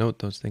try to note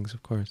those things,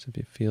 of course. If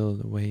you feel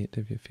the weight,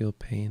 if you feel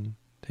pain,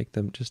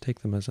 just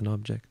take them as an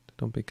object.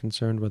 Don't be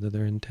concerned whether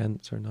they're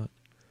intense or not.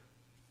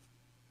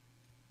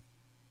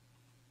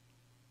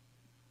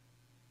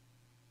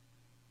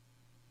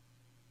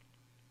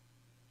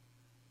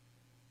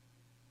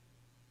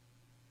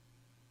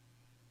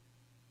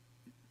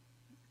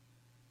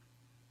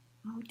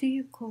 How do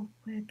you cope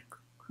with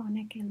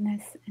chronic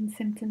illness and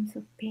symptoms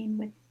of pain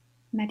with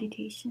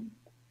meditation?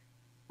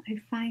 I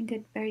find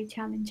it very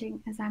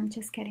challenging as I'm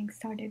just getting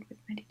started with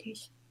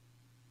meditation.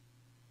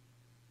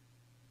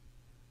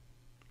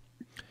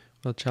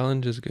 Well,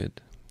 challenge is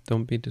good.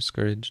 Don't be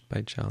discouraged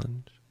by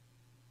challenge.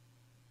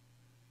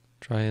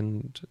 Try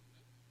and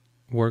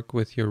work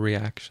with your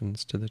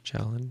reactions to the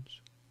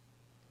challenge,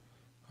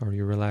 or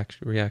your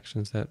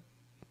reactions that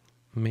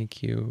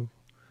make you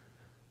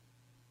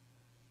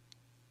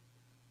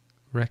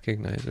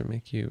recognize or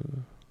make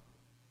you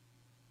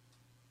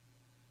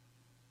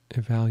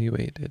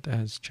evaluate it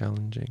as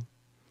challenging.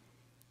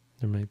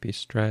 There might be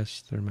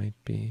stress, there might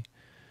be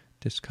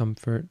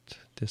discomfort,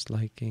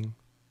 disliking.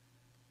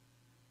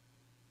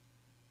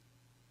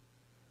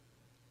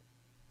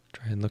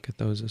 Try and look at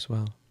those as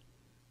well.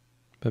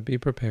 But be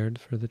prepared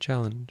for the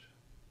challenge.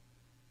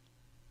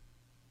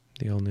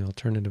 The only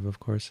alternative, of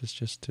course, is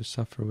just to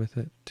suffer with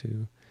it,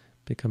 to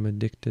become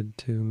addicted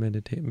to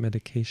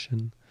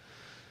medication,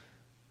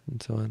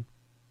 and so on.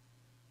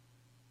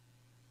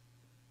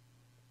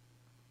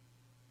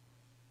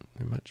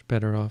 You're much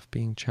better off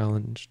being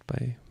challenged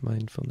by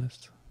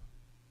mindfulness.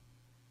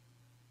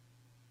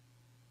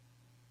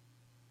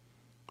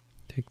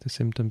 Take the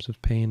symptoms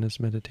of pain as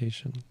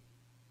meditation.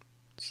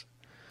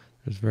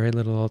 There's very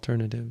little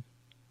alternative.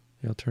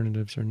 The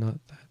alternatives are not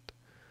that.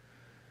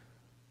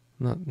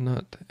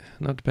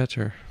 Not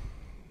better.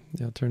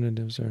 The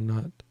alternatives are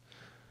not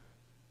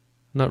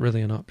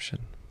really an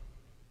option.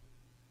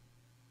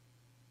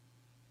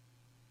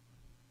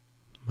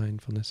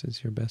 Mindfulness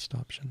is your best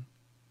option.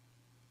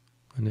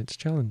 And it's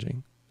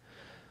challenging.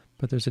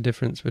 But there's a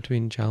difference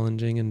between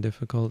challenging and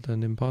difficult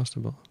and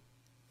impossible.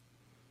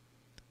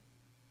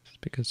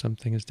 Just because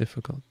something is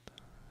difficult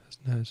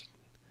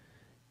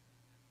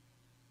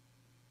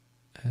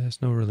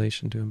has no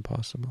relation to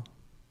impossible.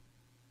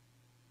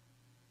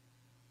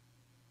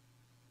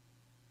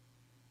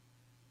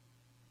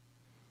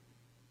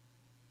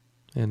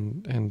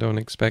 And don't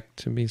expect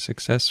to be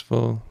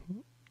successful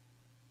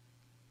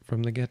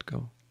from the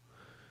get-go.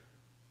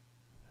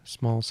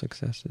 Small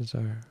successes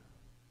are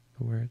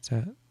where it's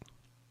at.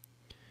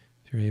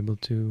 If you're able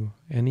to,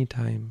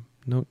 anytime,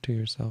 note to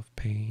yourself,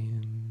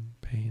 pain,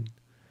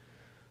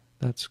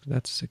 that's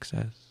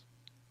success.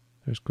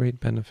 There's great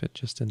benefit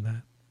just in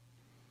that.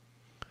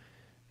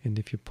 And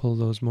if you pull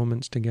those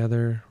moments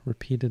together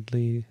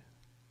repeatedly,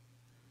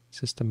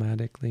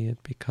 systematically,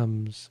 it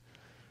becomes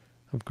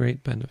of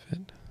great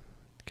benefit.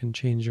 It can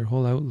change your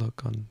whole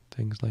outlook on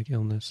things like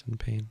illness and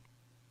pain.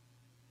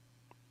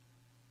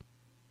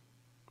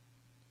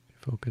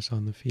 Focus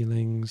on the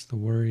feelings, the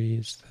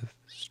worries, the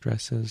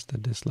stresses, the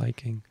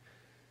disliking,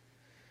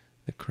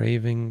 the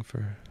craving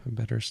for a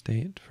better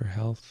state, for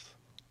health.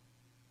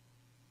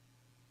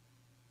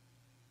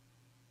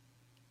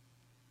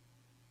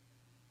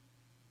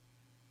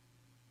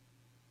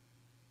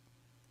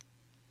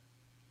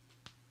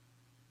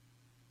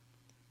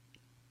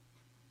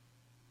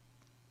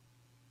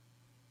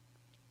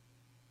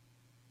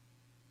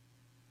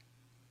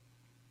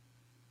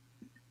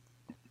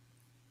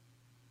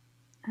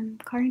 I'm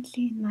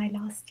currently in my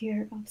last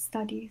year of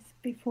studies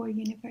before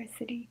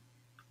university,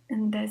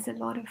 and there's a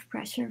lot of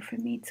pressure for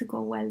me to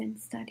go well in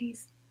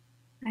studies.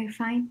 I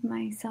find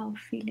myself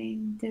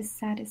feeling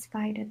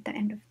dissatisfied at the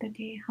end of the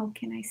day. How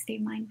can I stay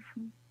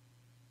mindful?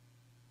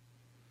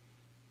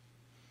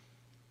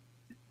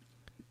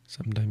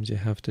 Sometimes you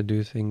have to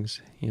do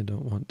things you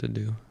don't want to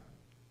do.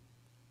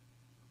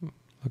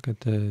 Look at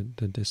the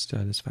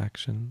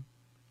dissatisfaction.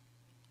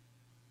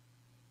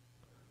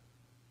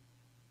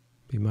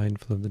 Be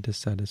mindful of the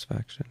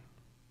dissatisfaction.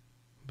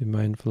 Be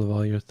mindful of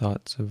all your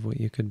thoughts of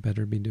what you could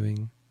better be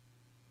doing.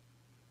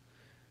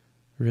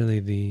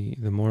 Really,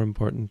 the more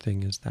important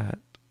thing is that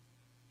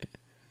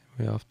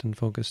we often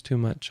focus too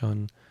much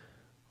on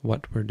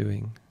what we're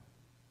doing.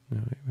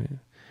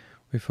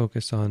 We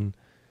focus on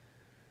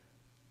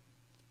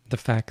the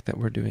fact that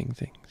we're doing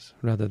things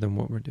rather than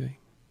what we're doing.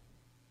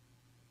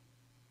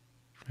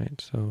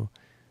 Right? So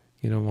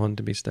you don't want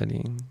to be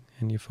studying,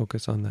 and you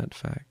focus on that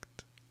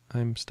fact.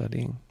 I'm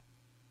studying.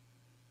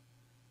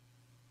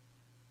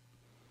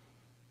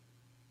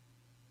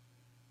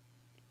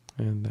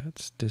 And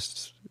that's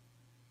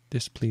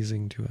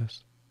displeasing to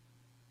us,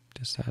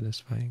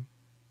 dissatisfying.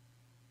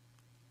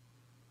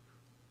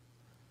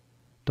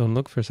 Don't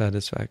look for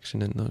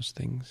satisfaction in those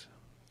things.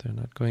 They're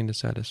not going to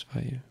satisfy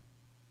you.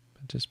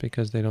 But just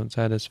because they don't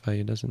satisfy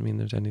you doesn't mean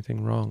there's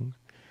anything wrong.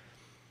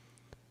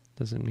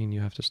 Doesn't mean you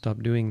have to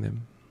stop doing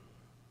them.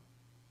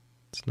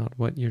 It's not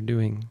what you're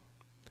doing.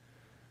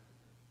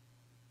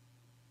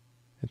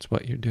 It's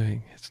what you're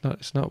doing. It's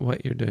not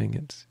what you're doing.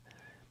 It's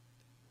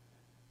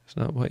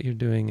not what you're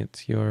doing.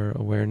 It's your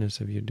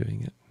awareness of you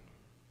doing it.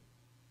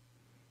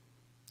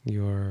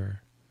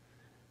 Your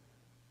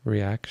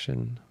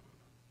reaction,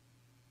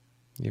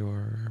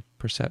 your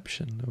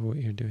perception of what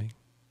you're doing.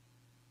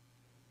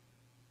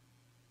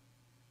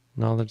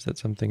 Knowledge that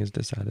something is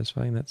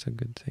dissatisfying, that's a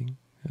good thing.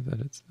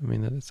 That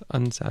it's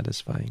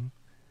unsatisfying.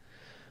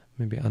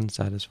 Maybe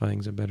unsatisfying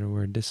is a better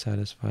word.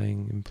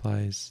 Dissatisfying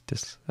implies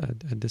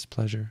a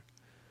displeasure.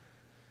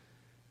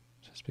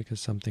 Just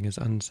because something is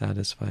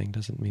unsatisfying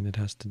doesn't mean it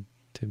has to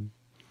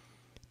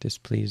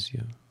displease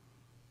you.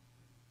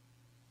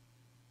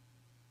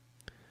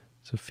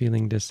 So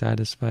feeling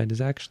dissatisfied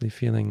is actually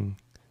feeling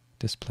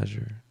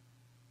displeasure,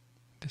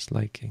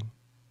 disliking.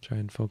 Try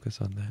and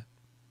focus on that.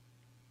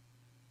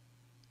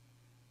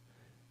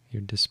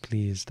 You're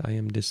displeased. I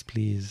am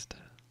displeased.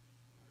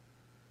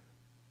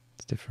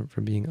 It's different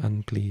from being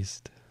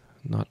unpleased,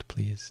 not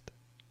pleased.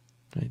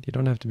 Right? You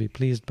don't have to be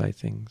pleased by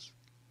things.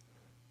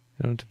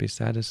 You don't have to be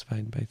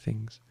satisfied by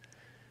things.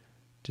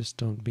 Just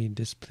don't be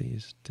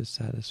displeased,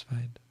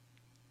 dissatisfied.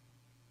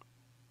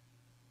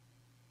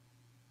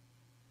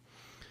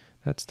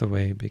 That's the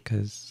way,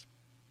 because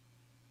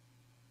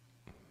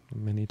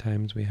many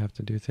times we have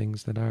to do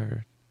things that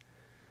are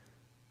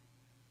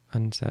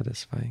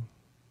unsatisfying,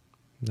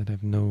 that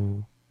have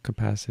no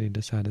capacity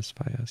to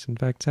satisfy us. In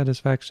fact,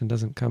 satisfaction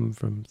doesn't come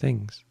from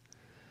things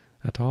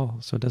at all,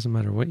 so it doesn't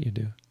matter what you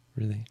do,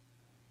 really.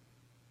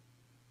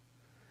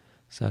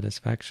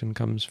 Satisfaction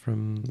comes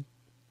from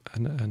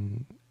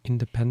an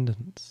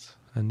independence,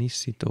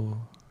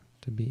 anisito,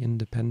 to be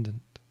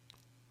independent.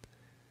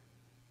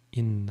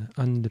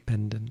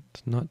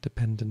 Undependent, not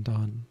dependent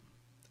on.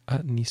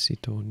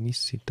 Anisito,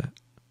 nisita.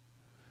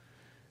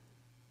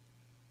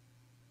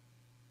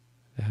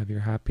 To have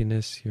your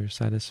happiness, your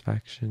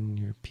satisfaction,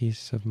 your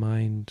peace of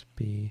mind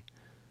be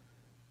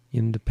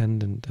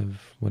independent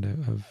of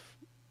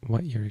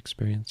what you're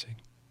experiencing.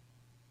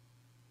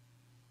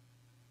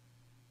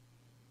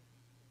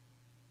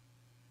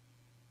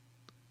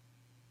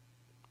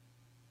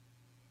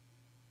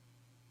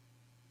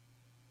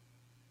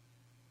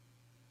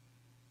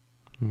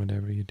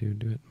 Whatever you do,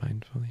 do it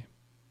mindfully.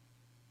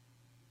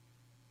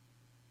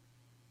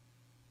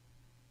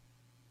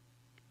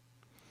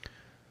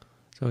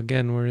 So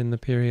again, we're in the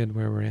period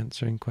where we're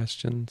answering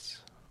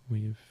questions.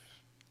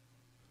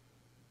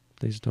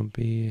 Please don't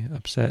be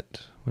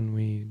upset when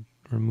we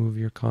remove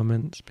your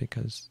comments,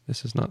 because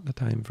this is not the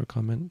time for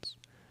comments.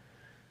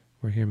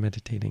 We're here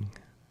meditating.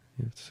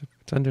 It's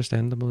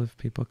understandable if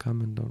people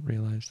come and don't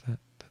realize that.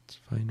 That's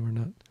fine. We're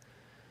not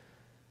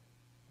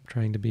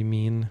trying to be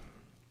mean.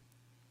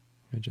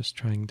 We're just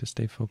trying to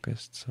stay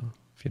focused. So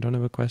if you don't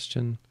have a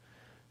question,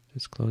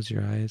 just close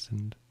your eyes,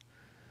 and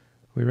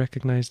we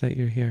recognize that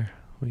you're here.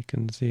 We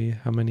can see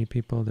how many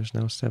people. There's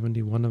now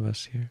 71 of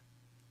us here.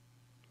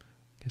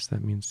 I guess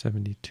that means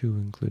 72,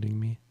 including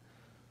me.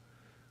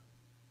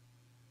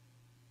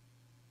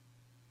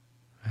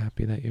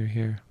 Happy that you're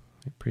here.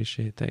 I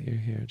appreciate that you're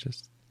here.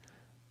 Just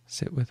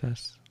sit with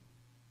us.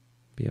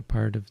 Be a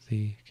part of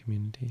the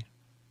community.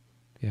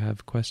 If you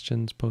have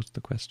questions, post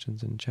the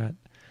questions in chat.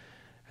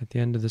 At the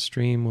end of the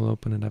stream, we'll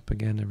open it up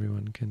again.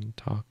 Everyone can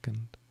talk,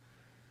 and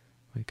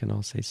we can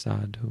all say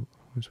sadhu,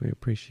 as we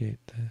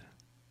appreciate the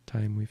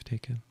time we've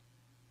taken.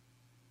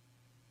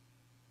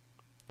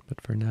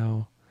 But for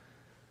now,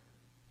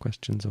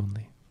 questions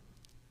only.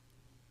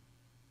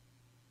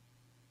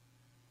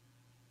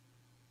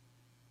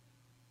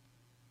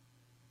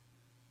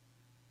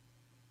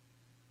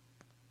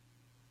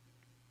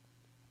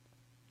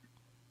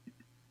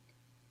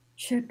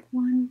 Should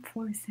one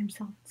force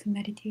himself to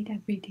meditate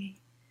every day?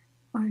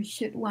 Or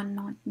should one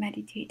not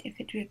meditate if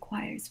it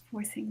requires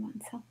forcing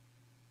oneself?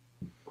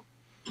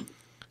 It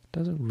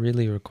doesn't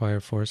really require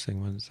forcing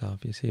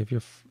oneself. You see, if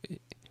you're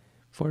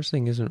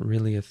forcing isn't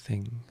really a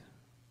thing.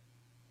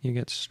 You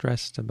get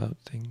stressed about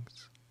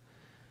things.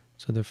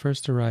 So there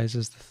first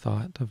arises the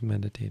thought of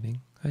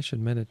meditating. I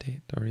should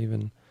meditate, or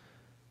even,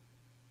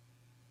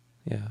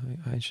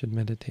 I should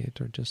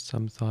meditate, or just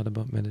some thought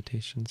about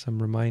meditation,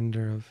 some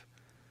reminder of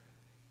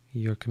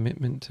your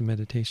commitment to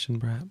meditation,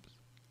 perhaps.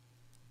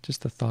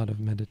 Just the thought of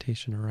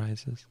meditation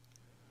arises.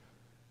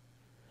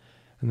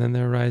 And then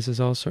there arises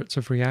all sorts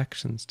of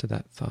reactions to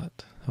that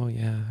thought. Oh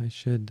yeah, I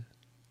should.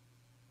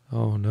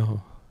 Oh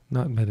no,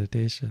 not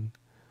meditation.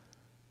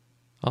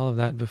 All of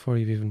that before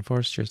you've even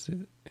forced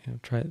yourself.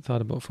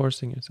 Thought about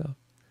forcing yourself.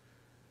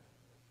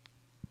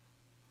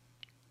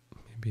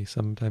 Maybe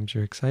sometimes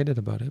you're excited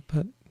about it,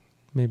 but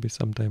maybe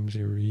sometimes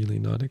you're really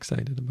not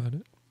excited about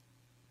it.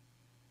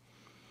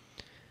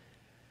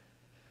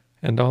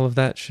 And all of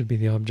that should be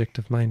the object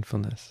of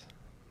mindfulness.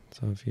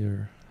 So if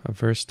you're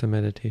averse to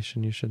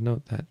meditation, you should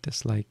note that,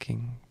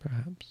 disliking,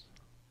 perhaps.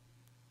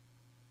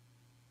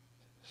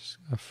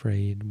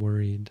 Afraid,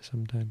 worried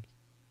sometimes.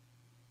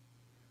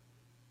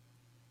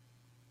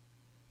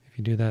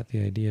 you do that,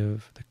 the idea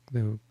of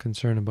the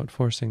concern about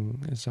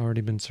forcing has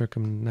already been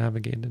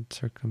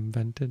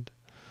circumvented,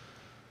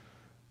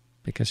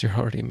 because you're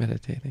already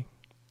meditating.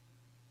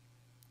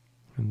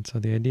 And so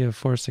the idea of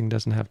forcing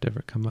doesn't have to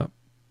ever come up.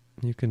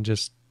 You can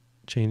just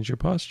change your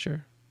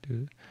posture.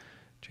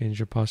 Change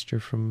your posture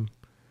from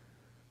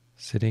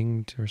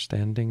sitting or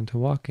standing to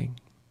walking.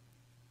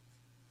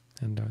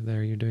 And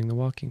there you're doing the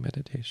walking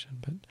meditation.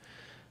 But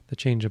the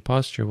change of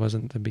posture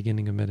wasn't the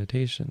beginning of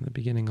meditation.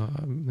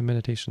 The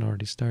meditation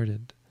already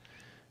started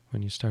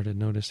when you started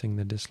noticing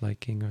the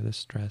disliking or the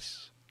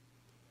stress.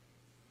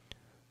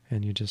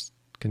 And you just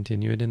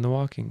continue it in the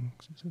walking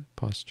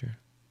posture.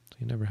 So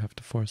you never have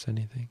to force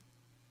anything.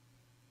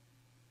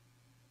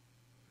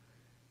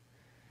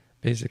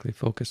 Basically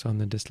focus on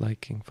the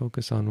disliking.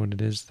 Focus on what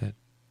it is that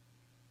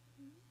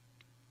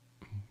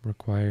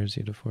requires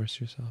you to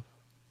force yourself.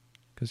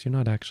 Because you're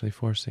not actually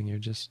forcing, you're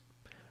just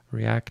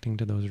reacting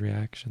to those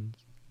reactions.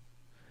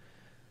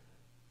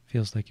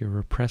 Feels like you're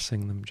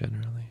repressing them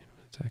generally.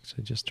 It's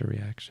actually just a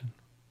reaction.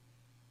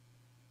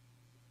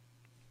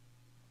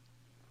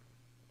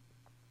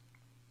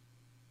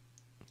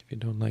 If you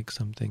don't like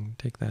something,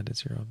 take that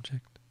as your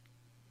object.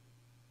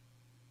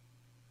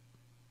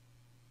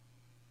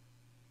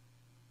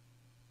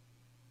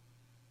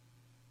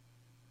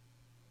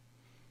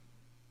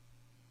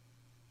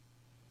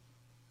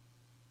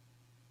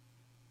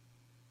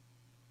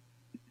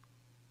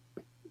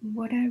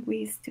 What are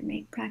ways to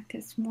make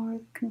practice more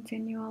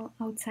continual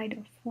outside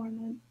of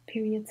formal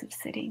periods of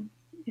sitting?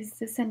 Is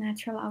this a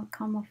natural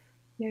outcome of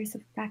years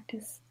of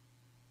practice?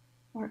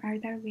 Or are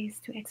there ways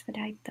to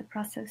expedite the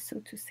process, so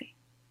to say?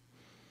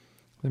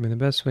 I mean, the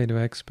best way to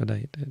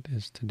expedite it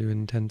is to do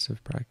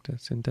intensive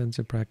practice.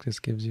 Intensive practice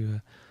gives you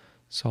a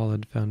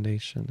solid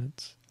foundation.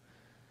 It's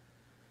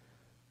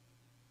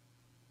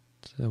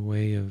a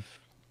way of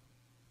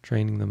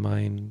training the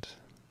mind,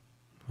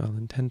 well,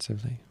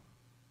 intensively.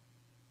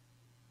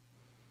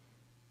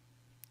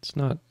 It's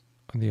not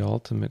the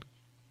ultimate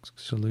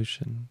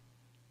solution,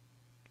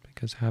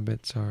 because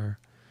habits are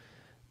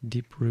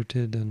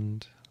deep-rooted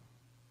and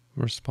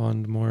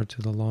respond more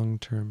to the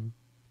long-term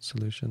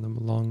solution,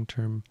 the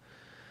long-term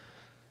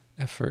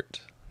effort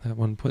that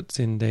one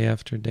puts in day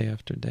after day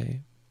after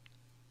day.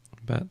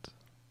 But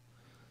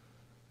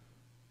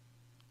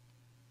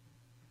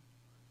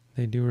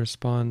they do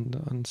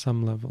respond on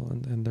some level,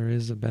 and there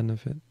is a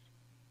benefit.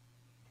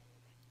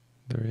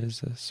 There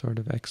is a sort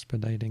of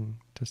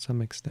expediting to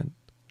some extent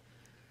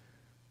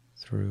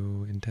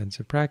through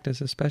intensive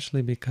practice,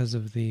 especially because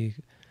of the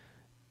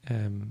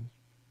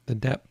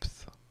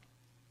depth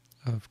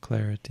of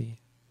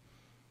clarity.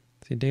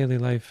 See, daily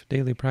life,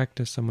 daily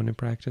practice, someone who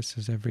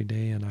practices every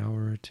day an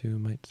hour or two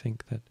might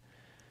think that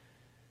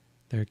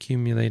they're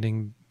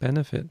accumulating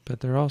benefit, but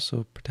they're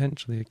also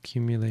potentially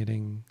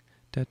accumulating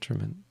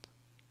detriment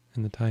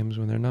in the times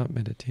when they're not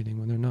meditating,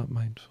 when they're not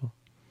mindful.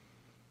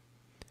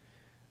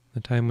 The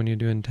time when you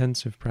do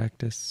intensive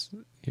practice,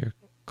 you're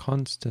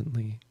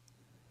constantly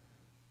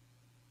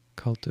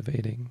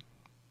cultivating,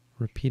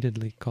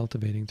 repeatedly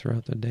cultivating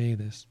throughout the day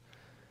this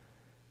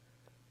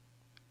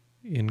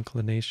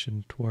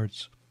inclination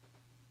towards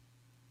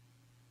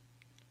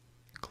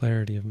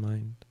clarity of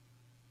mind.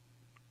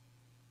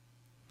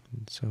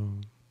 And so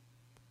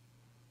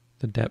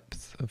the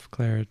depth of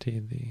clarity,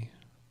 the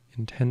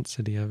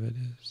intensity of it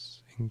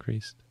is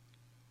increased.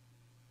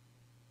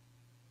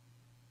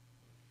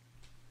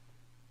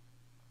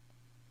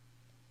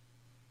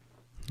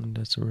 And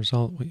as a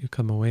result, what you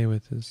come away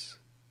with is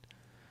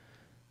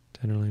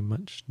generally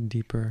much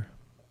deeper,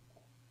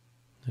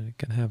 and it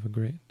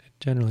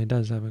generally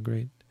does have a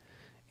great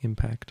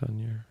impact on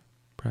your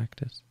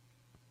practice.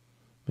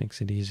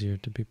 Makes it easier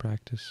to be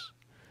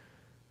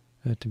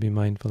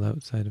mindful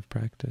outside of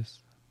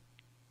practice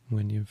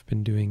when you've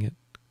been doing it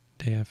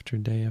day after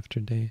day after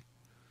day,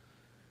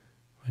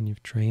 when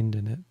you've trained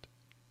in it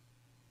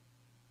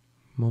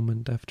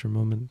moment after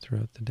moment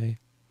throughout the day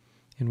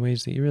in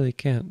ways that you really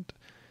can't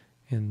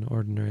in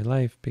ordinary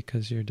life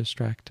because you're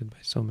distracted by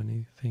so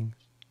many things.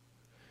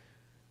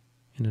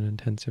 In an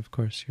intensive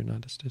course, you're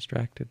not as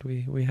distracted.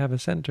 We have a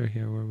center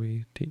here where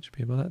we teach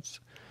people. That's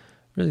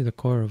really the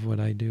core of what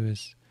I do,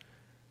 is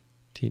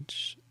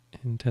teach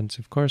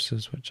intensive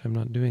courses, which I'm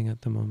not doing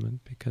at the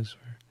moment because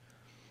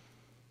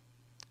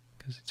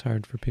it's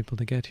hard for people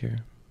to get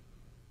here.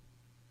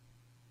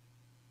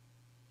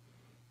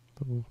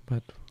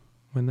 But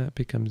when that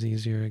becomes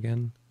easier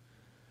again,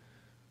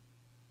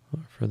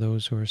 or for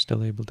those who are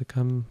still able to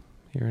come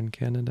here in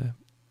Canada,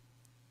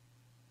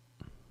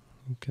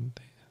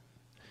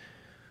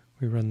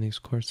 we run these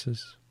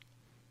courses,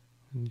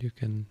 and you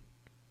can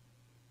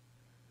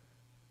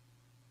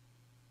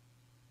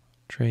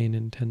train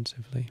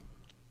intensively.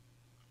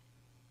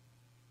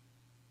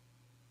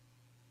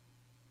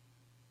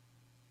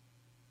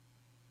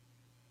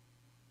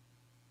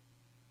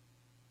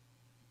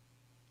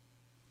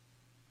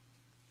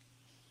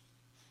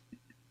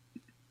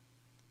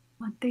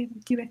 What day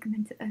would you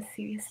recommend to a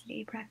serious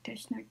lay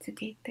practitioner to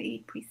take the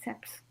 8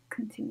 precepts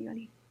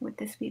continually? Would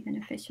this be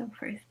beneficial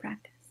for his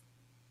practice?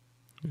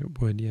 It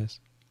would, yes.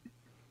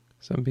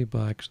 Some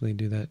people actually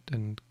do that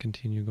and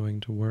continue going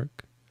to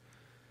work,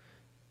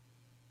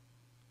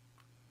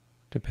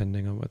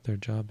 depending on what their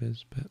job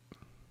is. But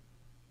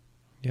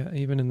yeah,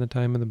 even in the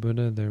time of the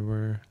Buddha, there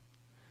were,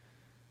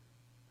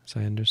 as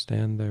I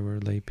understand, there were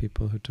lay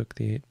people who took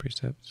the 8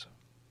 precepts.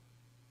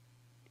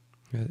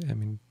 I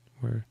mean,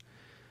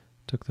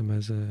 took them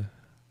as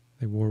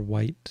they wore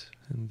white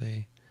and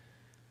they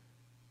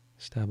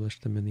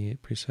established them in the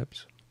 8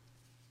 precepts.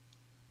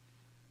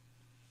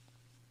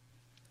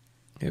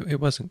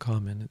 It wasn't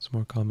common. It's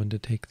more common to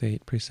take the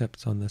 8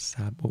 precepts on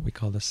the what we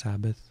call the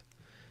Sabbath.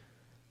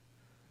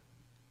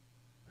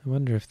 I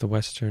wonder if the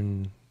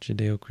Western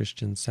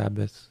Judeo-Christian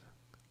Sabbath,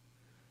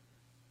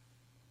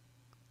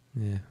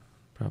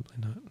 probably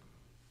not.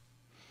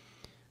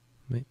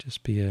 Might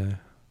just be a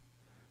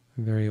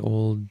very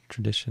old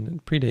tradition.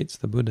 It predates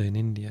the Buddha in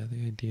India,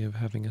 the idea of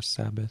having a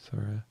Sabbath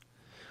or a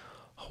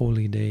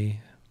holy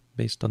day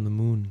based on the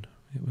moon.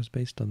 It was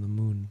based on the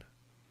moon.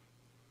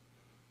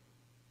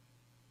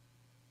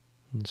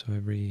 And so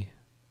every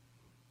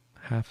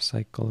half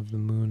cycle of the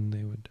moon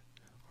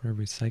or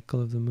every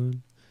cycle of the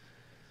moon,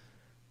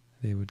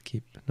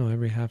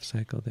 every half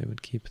cycle they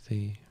would keep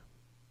the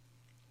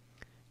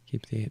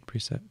 8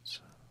 precepts.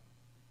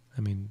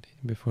 I mean,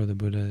 before the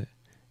Buddha,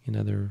 in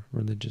other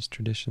religious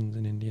traditions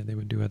in India, they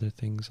would do other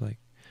things like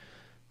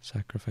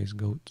sacrifice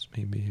goats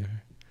maybe,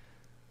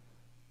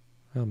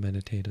 or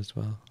meditate as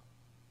well.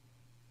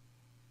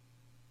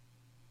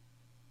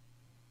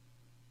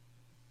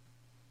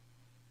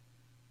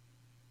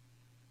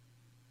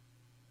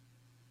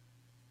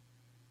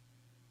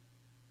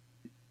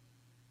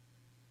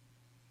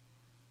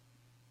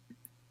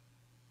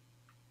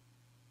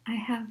 I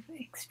have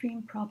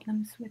extreme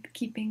problems with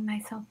keeping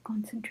myself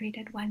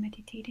concentrated while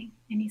meditating.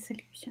 Any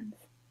solutions?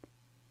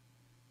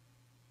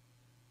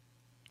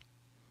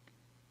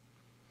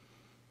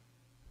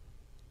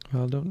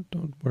 Well,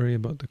 don't worry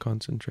about the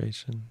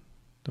concentration.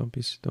 Don't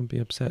be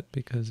upset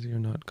because you're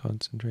not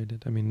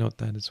concentrated. I mean, note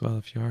that as well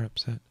if you are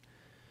upset.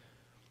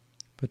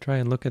 But try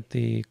and look at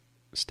the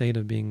state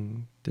of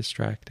being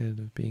distracted,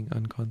 of being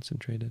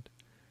unconcentrated.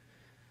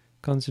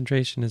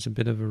 Concentration is a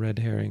bit of a red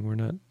herring. We're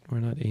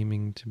not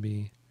aiming to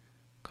be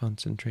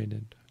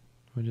concentrated.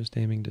 We're just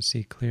aiming to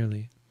see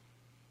clearly.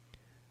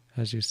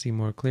 As you see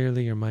more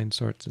clearly, your mind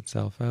sorts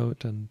itself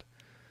out and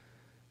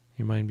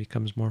your mind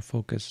becomes more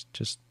focused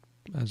just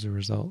as a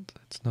result.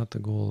 It's not the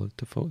goal.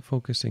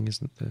 Focusing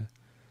isn't the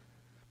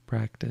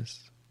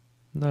practice.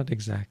 Not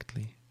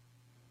exactly.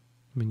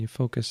 I mean, you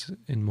focus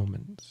in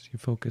moments. You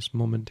focus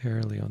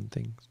momentarily on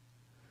things.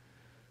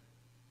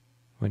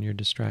 When you're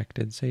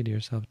distracted, say to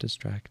yourself,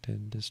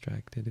 distracted,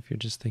 distracted. If you're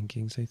just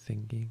thinking, say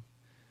thinking.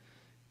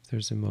 If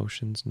there's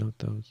emotions, note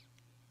those.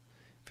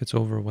 If it's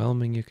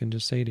overwhelming, you can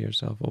just say to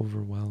yourself,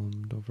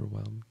 overwhelmed,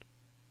 overwhelmed.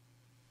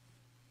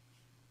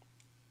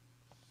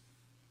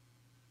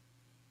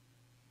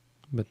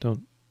 But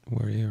don't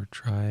worry or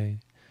try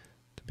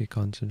to be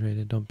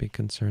concentrated. Don't be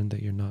concerned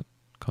that you're not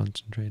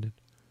concentrated.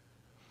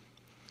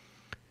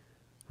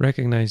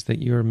 Recognize that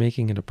you are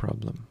making it a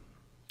problem.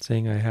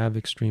 Saying I have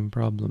extreme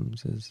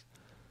problems is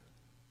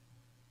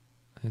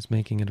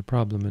making it a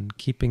problem, and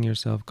keeping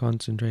yourself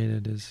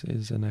concentrated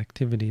is an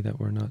activity that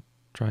we're not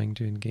trying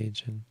to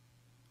engage in.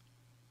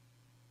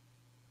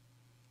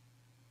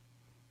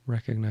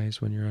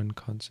 Recognize when you're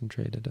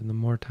unconcentrated, and the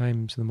more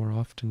times, the more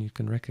often you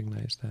can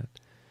recognize that,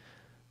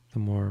 the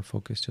more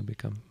focused you'll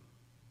become.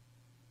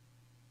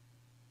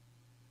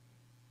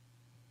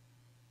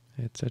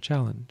 It's a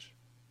challenge.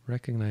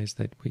 Recognize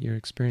that what you're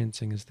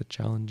experiencing is the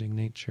challenging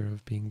nature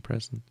of being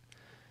present.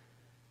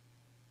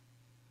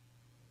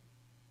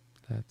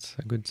 That's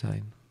a good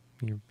sign.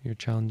 You're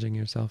challenging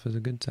yourself is a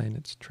good sign.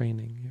 It's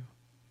training you.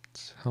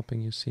 It's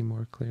helping you see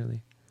more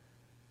clearly,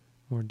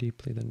 more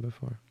deeply than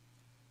before.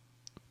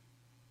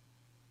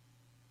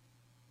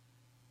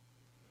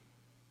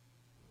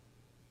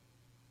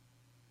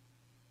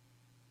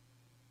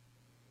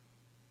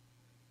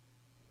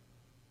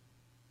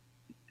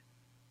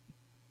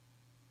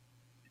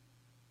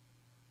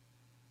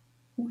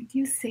 Would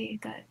you say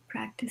that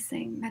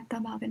practicing metta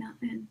bhavana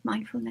and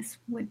mindfulness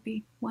would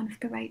be one of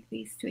the right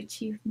ways to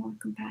achieve more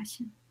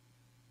compassion?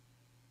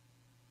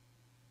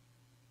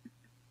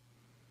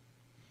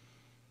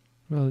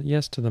 Well,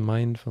 yes to the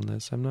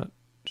mindfulness. I'm not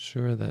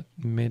sure that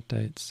metta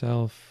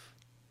itself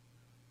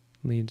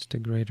leads to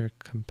greater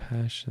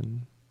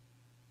compassion.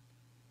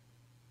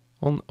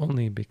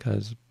 Only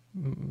because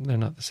they're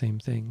not the same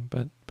thing,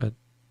 but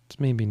it's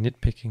maybe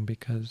nitpicking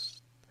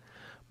because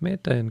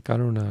metta and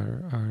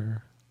karuna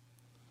are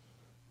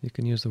you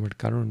can use the word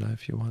karuna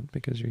if you want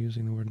because you're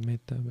using the word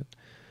metta, but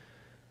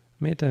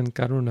metta and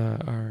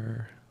karuna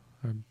are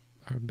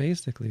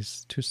basically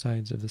 2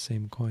 sides of the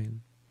same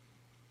coin.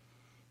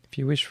 If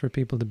you wish for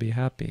people to be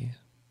happy,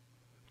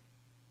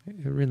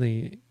 it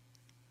really,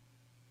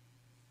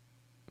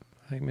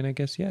 I mean, I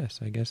guess yes.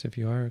 I guess if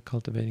you are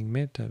cultivating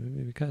metta,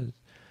 because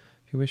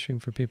if you're wishing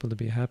for people to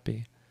be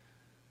happy,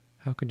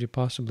 how could you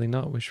possibly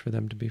not wish for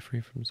them to be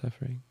free from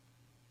suffering?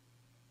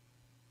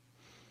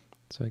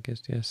 So I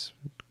guess, yes,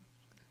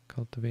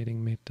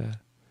 cultivating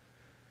metta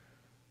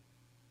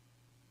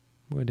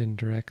would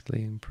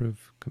indirectly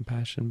improve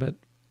compassion. But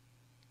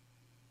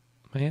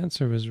my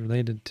answer was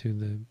related to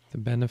the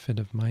benefit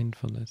of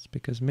mindfulness,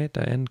 because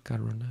metta and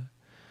karuna,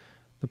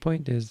 the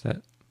point is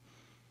that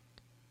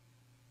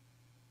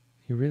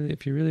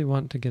if you really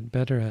want to get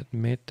better at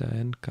metta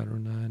and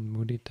karuna and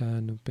mudita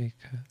and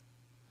upekkha,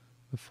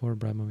 the 4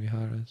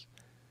 Brahmaviharas,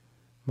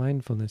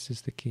 mindfulness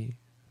is the key.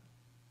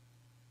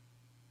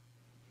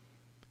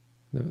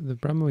 The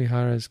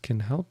Brahmaviharas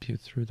can help you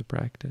through the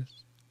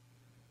practice,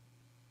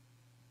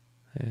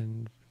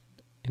 and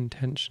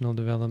intentional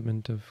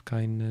development of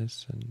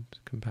kindness and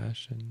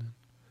compassion and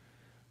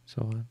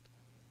so on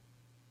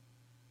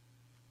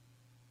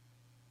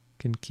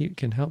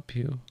can help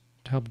you,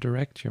 to help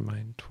direct your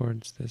mind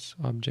towards this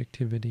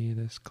objectivity,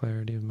 this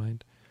clarity of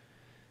mind.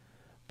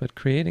 But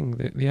creating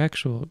the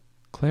actual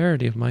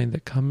clarity of mind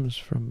that comes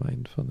from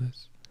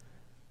mindfulness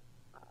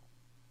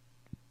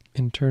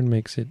in turn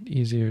makes it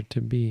easier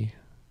to be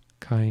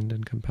kind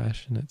and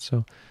compassionate.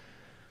 So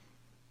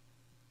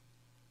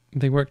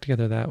they work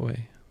together that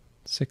way,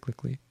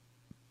 cyclically.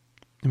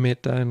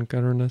 Metta and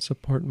karuna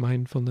support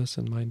mindfulness,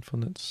 and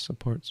mindfulness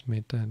supports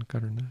metta and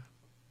karuna.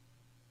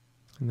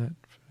 In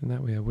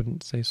that way, I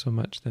wouldn't say so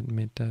much that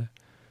metta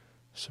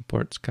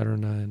supports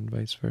karuna and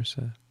vice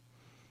versa.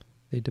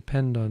 They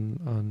depend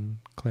on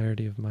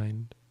clarity of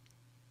mind,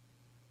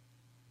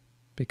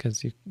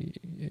 because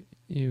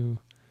you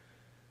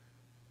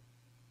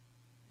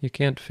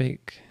can't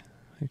fake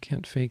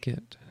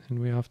it, and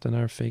we often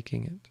are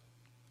faking it.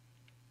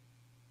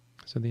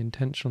 So the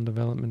intentional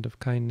development of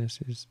kindness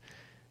is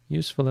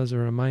useful as a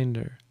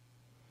reminder,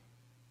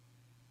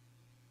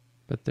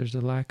 but there's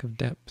a lack of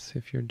depth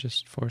if you're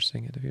just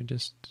forcing it, if you're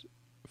just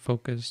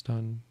focused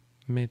on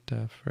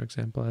metta, for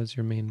example, as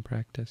your main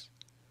practice.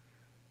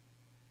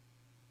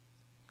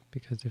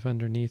 Because if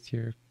underneath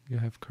you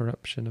have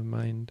corruption of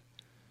mind,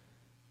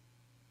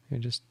 you're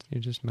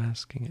just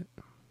masking it.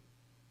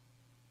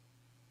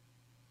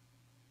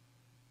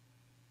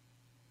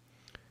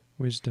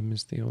 Wisdom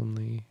is the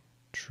only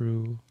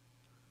true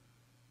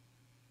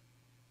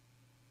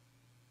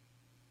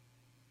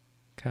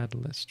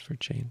catalyst for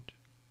change.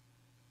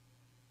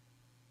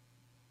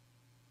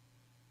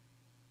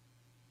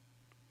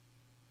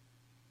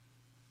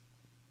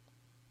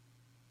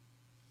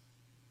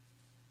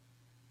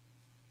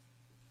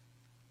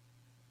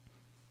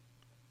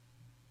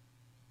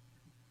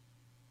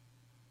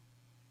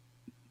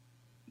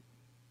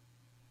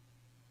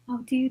 How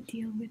do you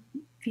deal with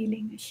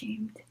feeling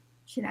ashamed?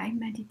 Should I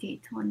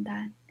meditate on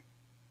that,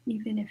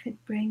 even if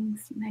it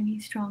brings many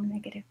strong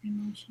negative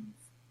emotions?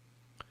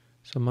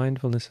 So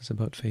mindfulness is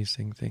about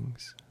facing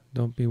things.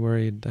 Don't be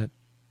worried that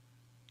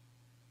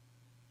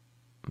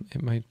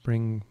it might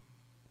bring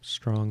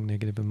strong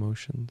negative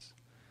emotions.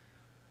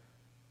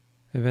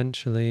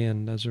 Eventually,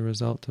 and as a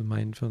result of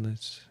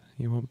mindfulness,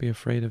 you won't be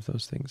afraid of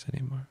those things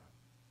anymore.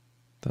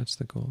 That's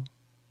the goal.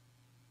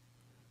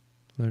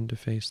 Learn to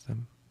face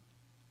them,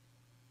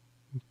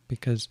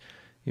 because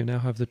you now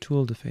have the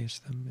tool to face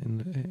them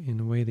in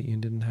a way that you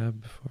didn't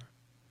have before.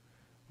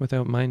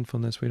 Without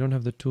mindfulness, we don't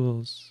have the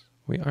tools.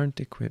 We aren't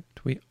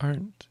equipped. We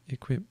aren't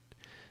equipped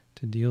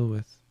to deal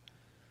with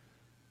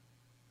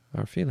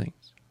our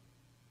feelings.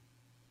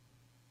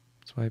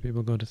 That's why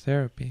people go to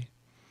therapy.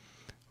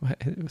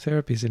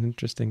 Therapy is an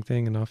interesting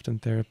thing, and often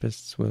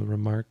therapists will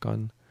remark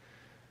on,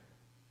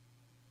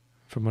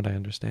 from what I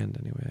understand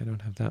anyway, I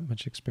don't have that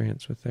much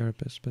experience with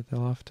therapists, but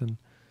they'll often,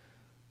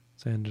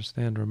 as I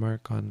understand,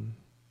 remark on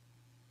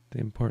the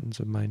importance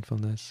of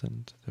mindfulness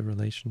and the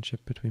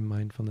relationship between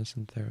mindfulness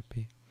and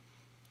therapy.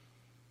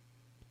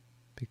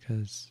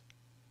 Because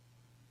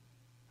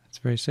it's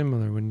very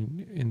similar.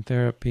 When in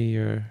therapy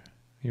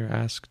you're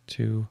asked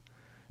to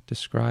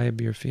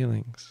describe your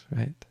feelings,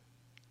 right?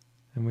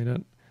 And we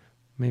don't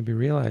maybe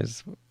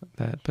realize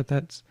that, but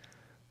that's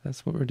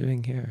what we're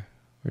doing here.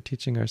 We're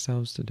teaching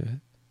ourselves to do it.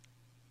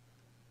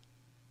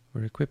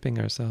 We're equipping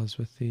ourselves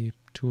with the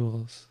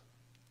tools,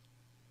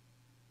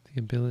 the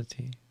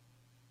ability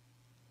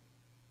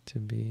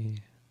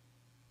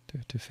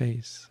to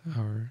face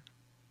our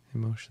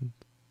emotions.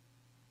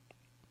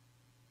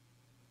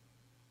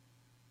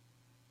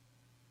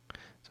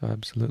 So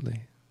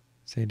absolutely,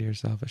 say to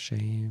yourself,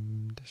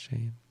 ashamed.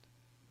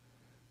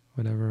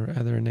 Whatever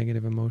other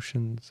negative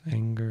emotions,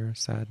 anger,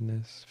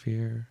 sadness,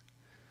 fear,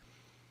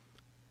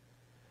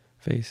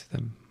 face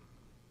them.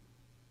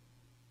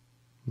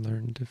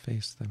 Learn to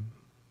face them.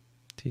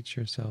 Teach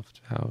yourself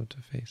how to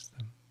face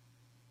them.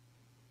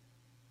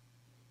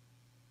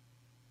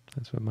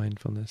 That's what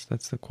mindfulness,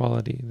 that's the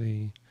quality,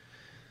 the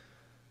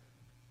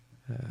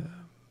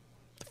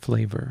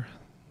flavor,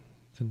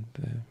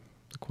 the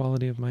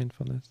quality of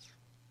mindfulness.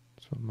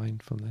 That's what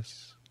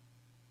mindfulness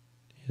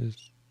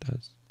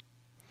does.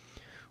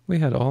 We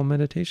had all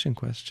meditation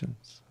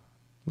questions.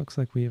 Looks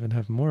like we even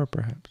have more,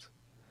 perhaps.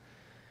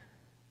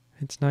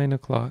 It's 9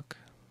 o'clock,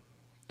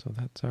 so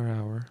that's our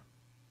hour.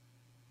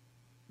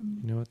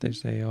 You know what they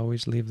say,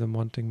 always leave them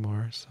wanting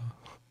more, so...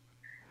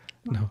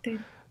 No,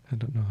 I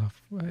don't know how...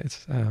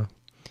 It's,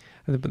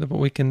 but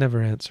we can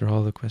never answer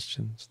all the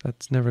questions.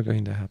 That's never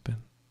going to happen.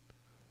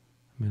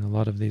 I mean, a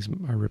lot of these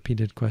are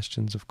repeated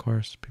questions, of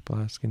course, people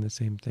asking the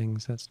same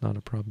things. That's not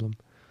a problem.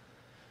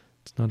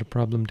 It's not a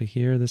problem to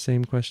hear the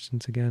same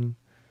questions again.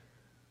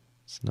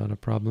 It's not a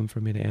problem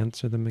for me to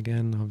answer them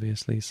again.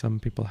 Obviously,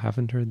 some people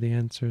haven't heard the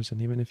answers, and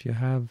even if you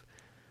have,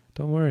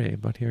 don't worry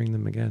about hearing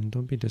them again.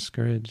 Don't be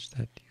discouraged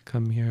that you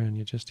come here and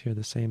you just hear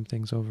the same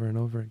things over and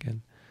over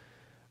again.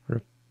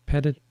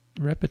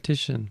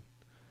 Repetition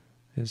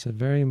is a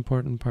very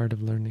important part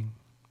of learning.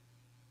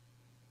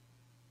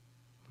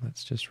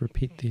 Let's just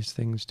repeat these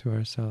things to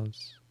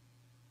ourselves.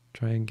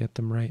 Try and get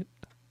them right.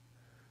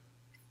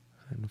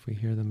 And if we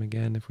hear them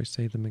again, if we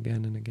say them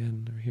again and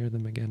again, or hear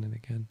them again and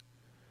again,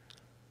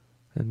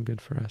 then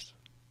good for us.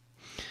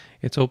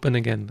 It's open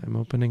again. I'm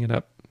opening it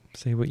up.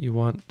 Say what you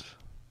want.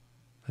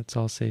 Let's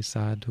all say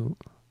sadhu.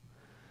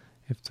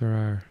 If there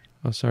are...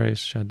 Oh, sorry,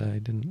 Shada, I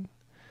didn't...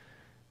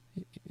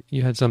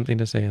 You had something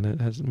to say, and it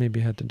has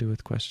maybe had to do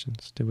with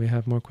questions. Do we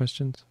have more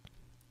questions?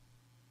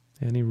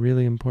 Any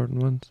really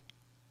important ones?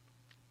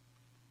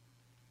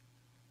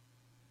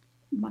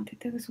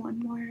 There was one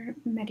more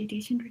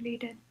meditation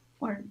related,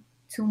 or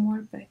two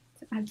more, but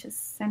I'll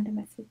just send a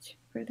message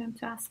for them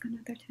to ask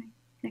another time,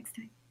 next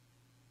time.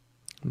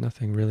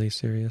 Nothing really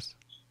serious?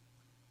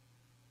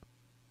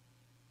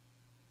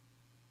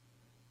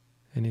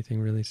 Anything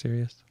really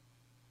serious?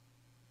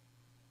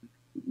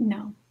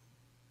 No.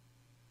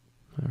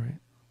 All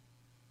right.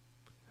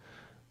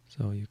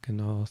 So you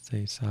can all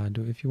say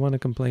sadhu. If you want to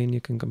complain,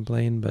 you can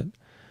complain, but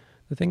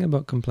the thing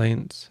about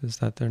complaints is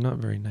that they're not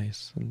very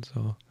nice, and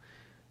so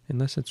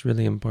unless it's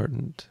really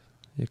important,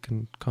 you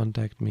can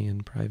contact me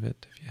in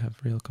private if you have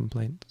real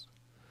complaints.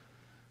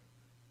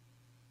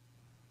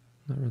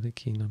 Not really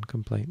keen on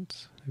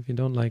complaints. If you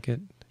don't like it,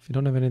 if you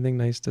don't have anything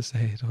nice to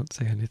say, don't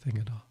say anything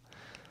at all.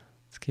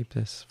 Let's keep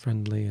this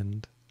friendly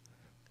and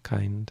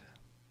kind.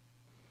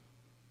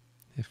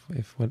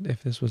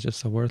 If this was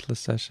just a worthless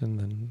session,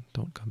 then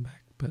don't come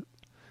back. But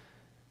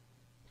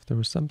if there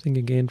was something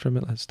you gained from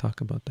it, let's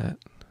talk about that.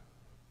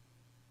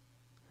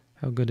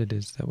 How good it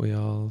is that we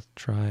all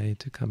try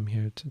to come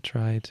here, to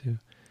try to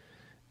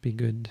be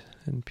good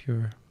and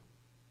pure,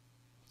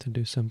 to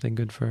do something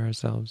good for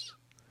ourselves.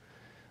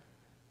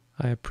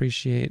 I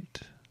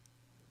appreciate,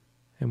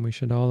 and we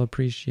should all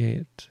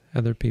appreciate,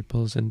 other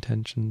people's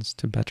intentions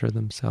to better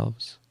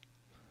themselves.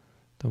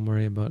 Don't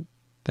worry about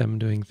them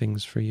doing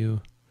things for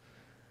you.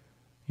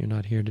 You're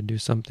not here to do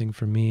something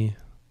for me.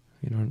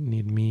 You don't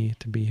need me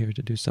to be here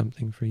to do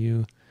something for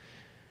you.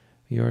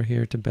 You're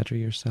here to better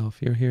yourself.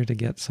 You're here to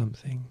get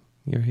something.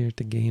 You're here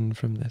to gain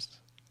from this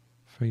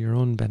for your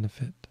own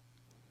benefit.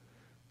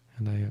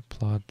 And I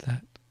applaud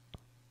that.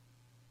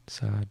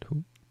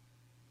 Sadhu.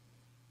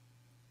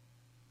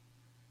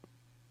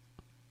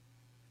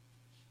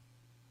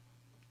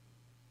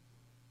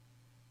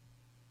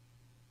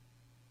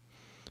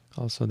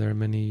 Also, there are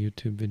many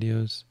YouTube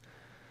videos.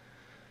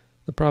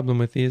 The problem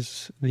with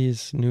these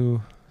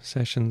new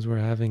sessions we're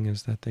having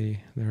is that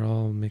they're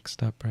all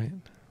mixed up, right?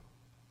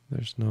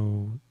 There's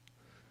no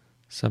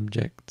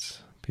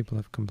subjects. People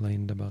have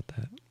complained about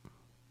that.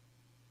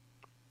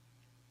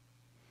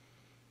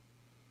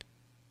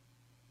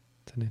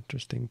 It's an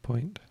interesting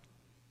point.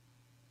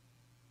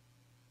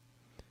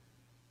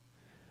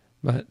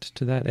 But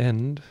to that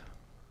end,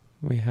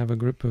 we have a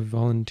group of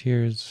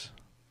volunteers,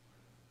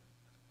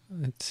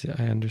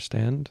 I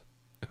understand,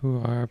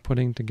 who are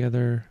putting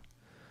together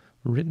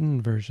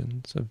written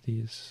versions of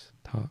these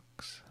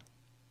talks.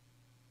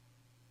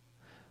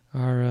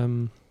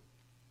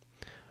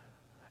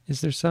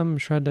 Is there some,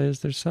 Shraddha, is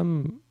there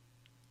some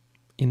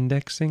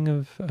indexing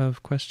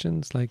of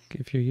questions? Like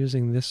if you're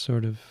using this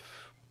sort of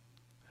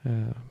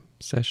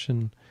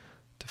session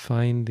to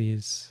find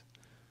these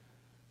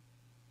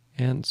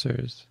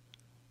answers,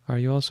 are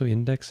you also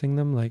indexing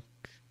them? Like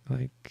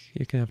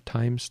you can have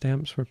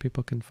timestamps where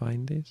people can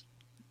find these?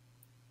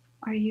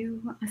 Are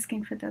you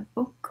asking for the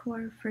book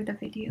or for the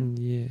video?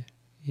 Yeah.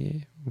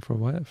 For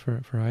what?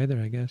 For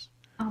either, I guess.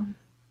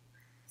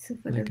 So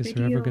for like, the is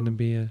video, there ever going to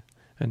be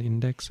an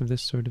index of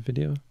this sort of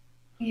video?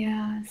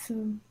 Yeah,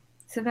 so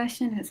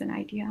Sebastian has an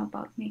idea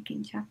about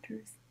making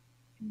chapters.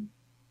 And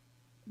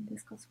we'll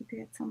discuss with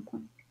you at some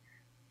point.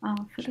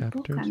 For the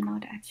book, I'm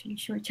not actually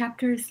sure.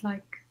 Chapters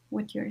like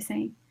what you're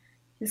saying.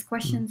 Just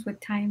questions with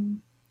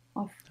time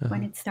of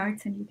when it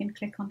starts, and you can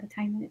click on the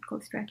time and it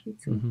goes directly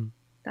to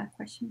that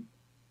question.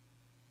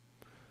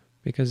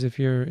 Because if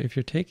you're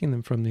taking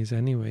them from these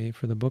anyway,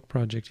 for the book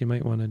project, you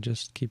might want to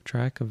just keep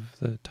track of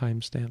the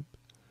timestamp.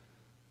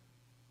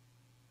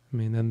 I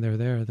mean, then they're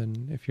there.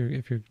 Then if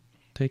you're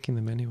taking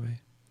them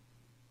anyway,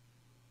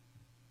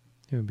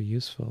 it would be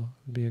useful.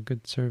 It would be a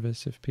good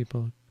service if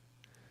people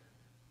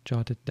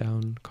jotted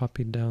down,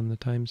 copied down the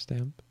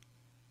timestamp.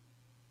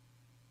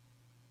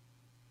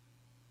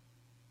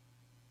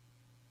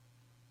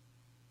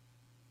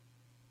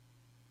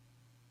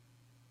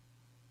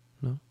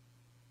 No?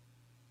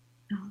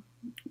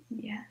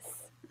 Yes,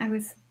 I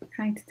was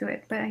trying to do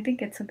it, but I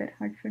think it's a bit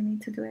hard for me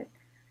to do it.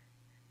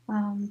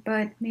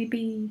 But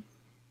maybe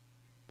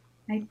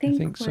I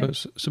think so.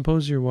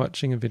 Suppose you're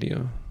watching a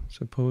video.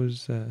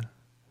 Suppose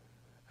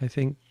I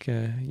think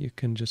you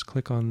can just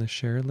click on the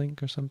share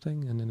link or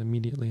something, and it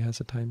immediately has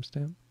a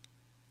timestamp.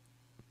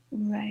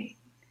 Right.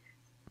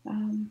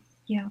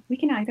 Yeah, we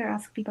can either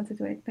ask people to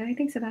do it, but I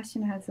think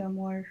Sebastian has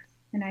an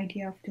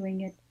idea of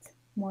doing it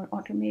more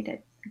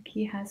automated. Like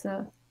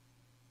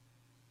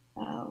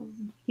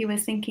he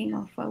was thinking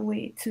of a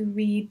way to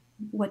read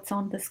what's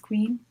on the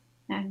screen,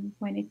 and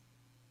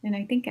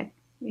I think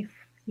if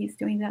he's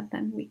doing that,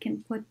 then we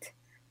can put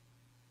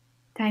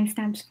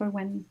timestamps for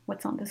when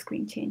what's on the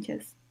screen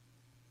changes.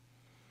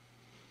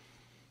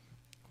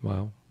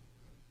 Wow.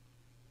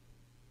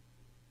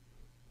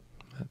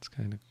 That's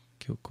kind of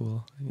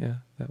cool. Yeah,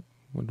 that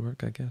would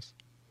work, I guess.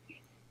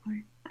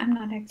 I'm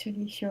not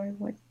actually sure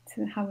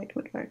how it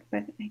would work,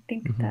 but I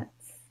think it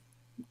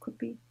could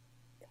be.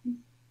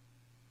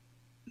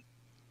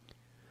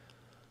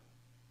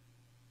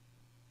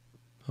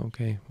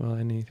 Okay, well,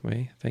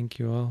 anyway, thank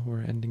you all.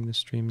 We're ending the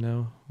stream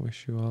now.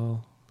 Wish you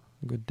all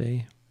a good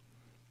day.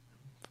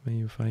 May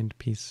you find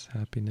peace,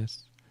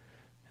 happiness,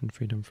 and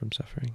freedom from suffering.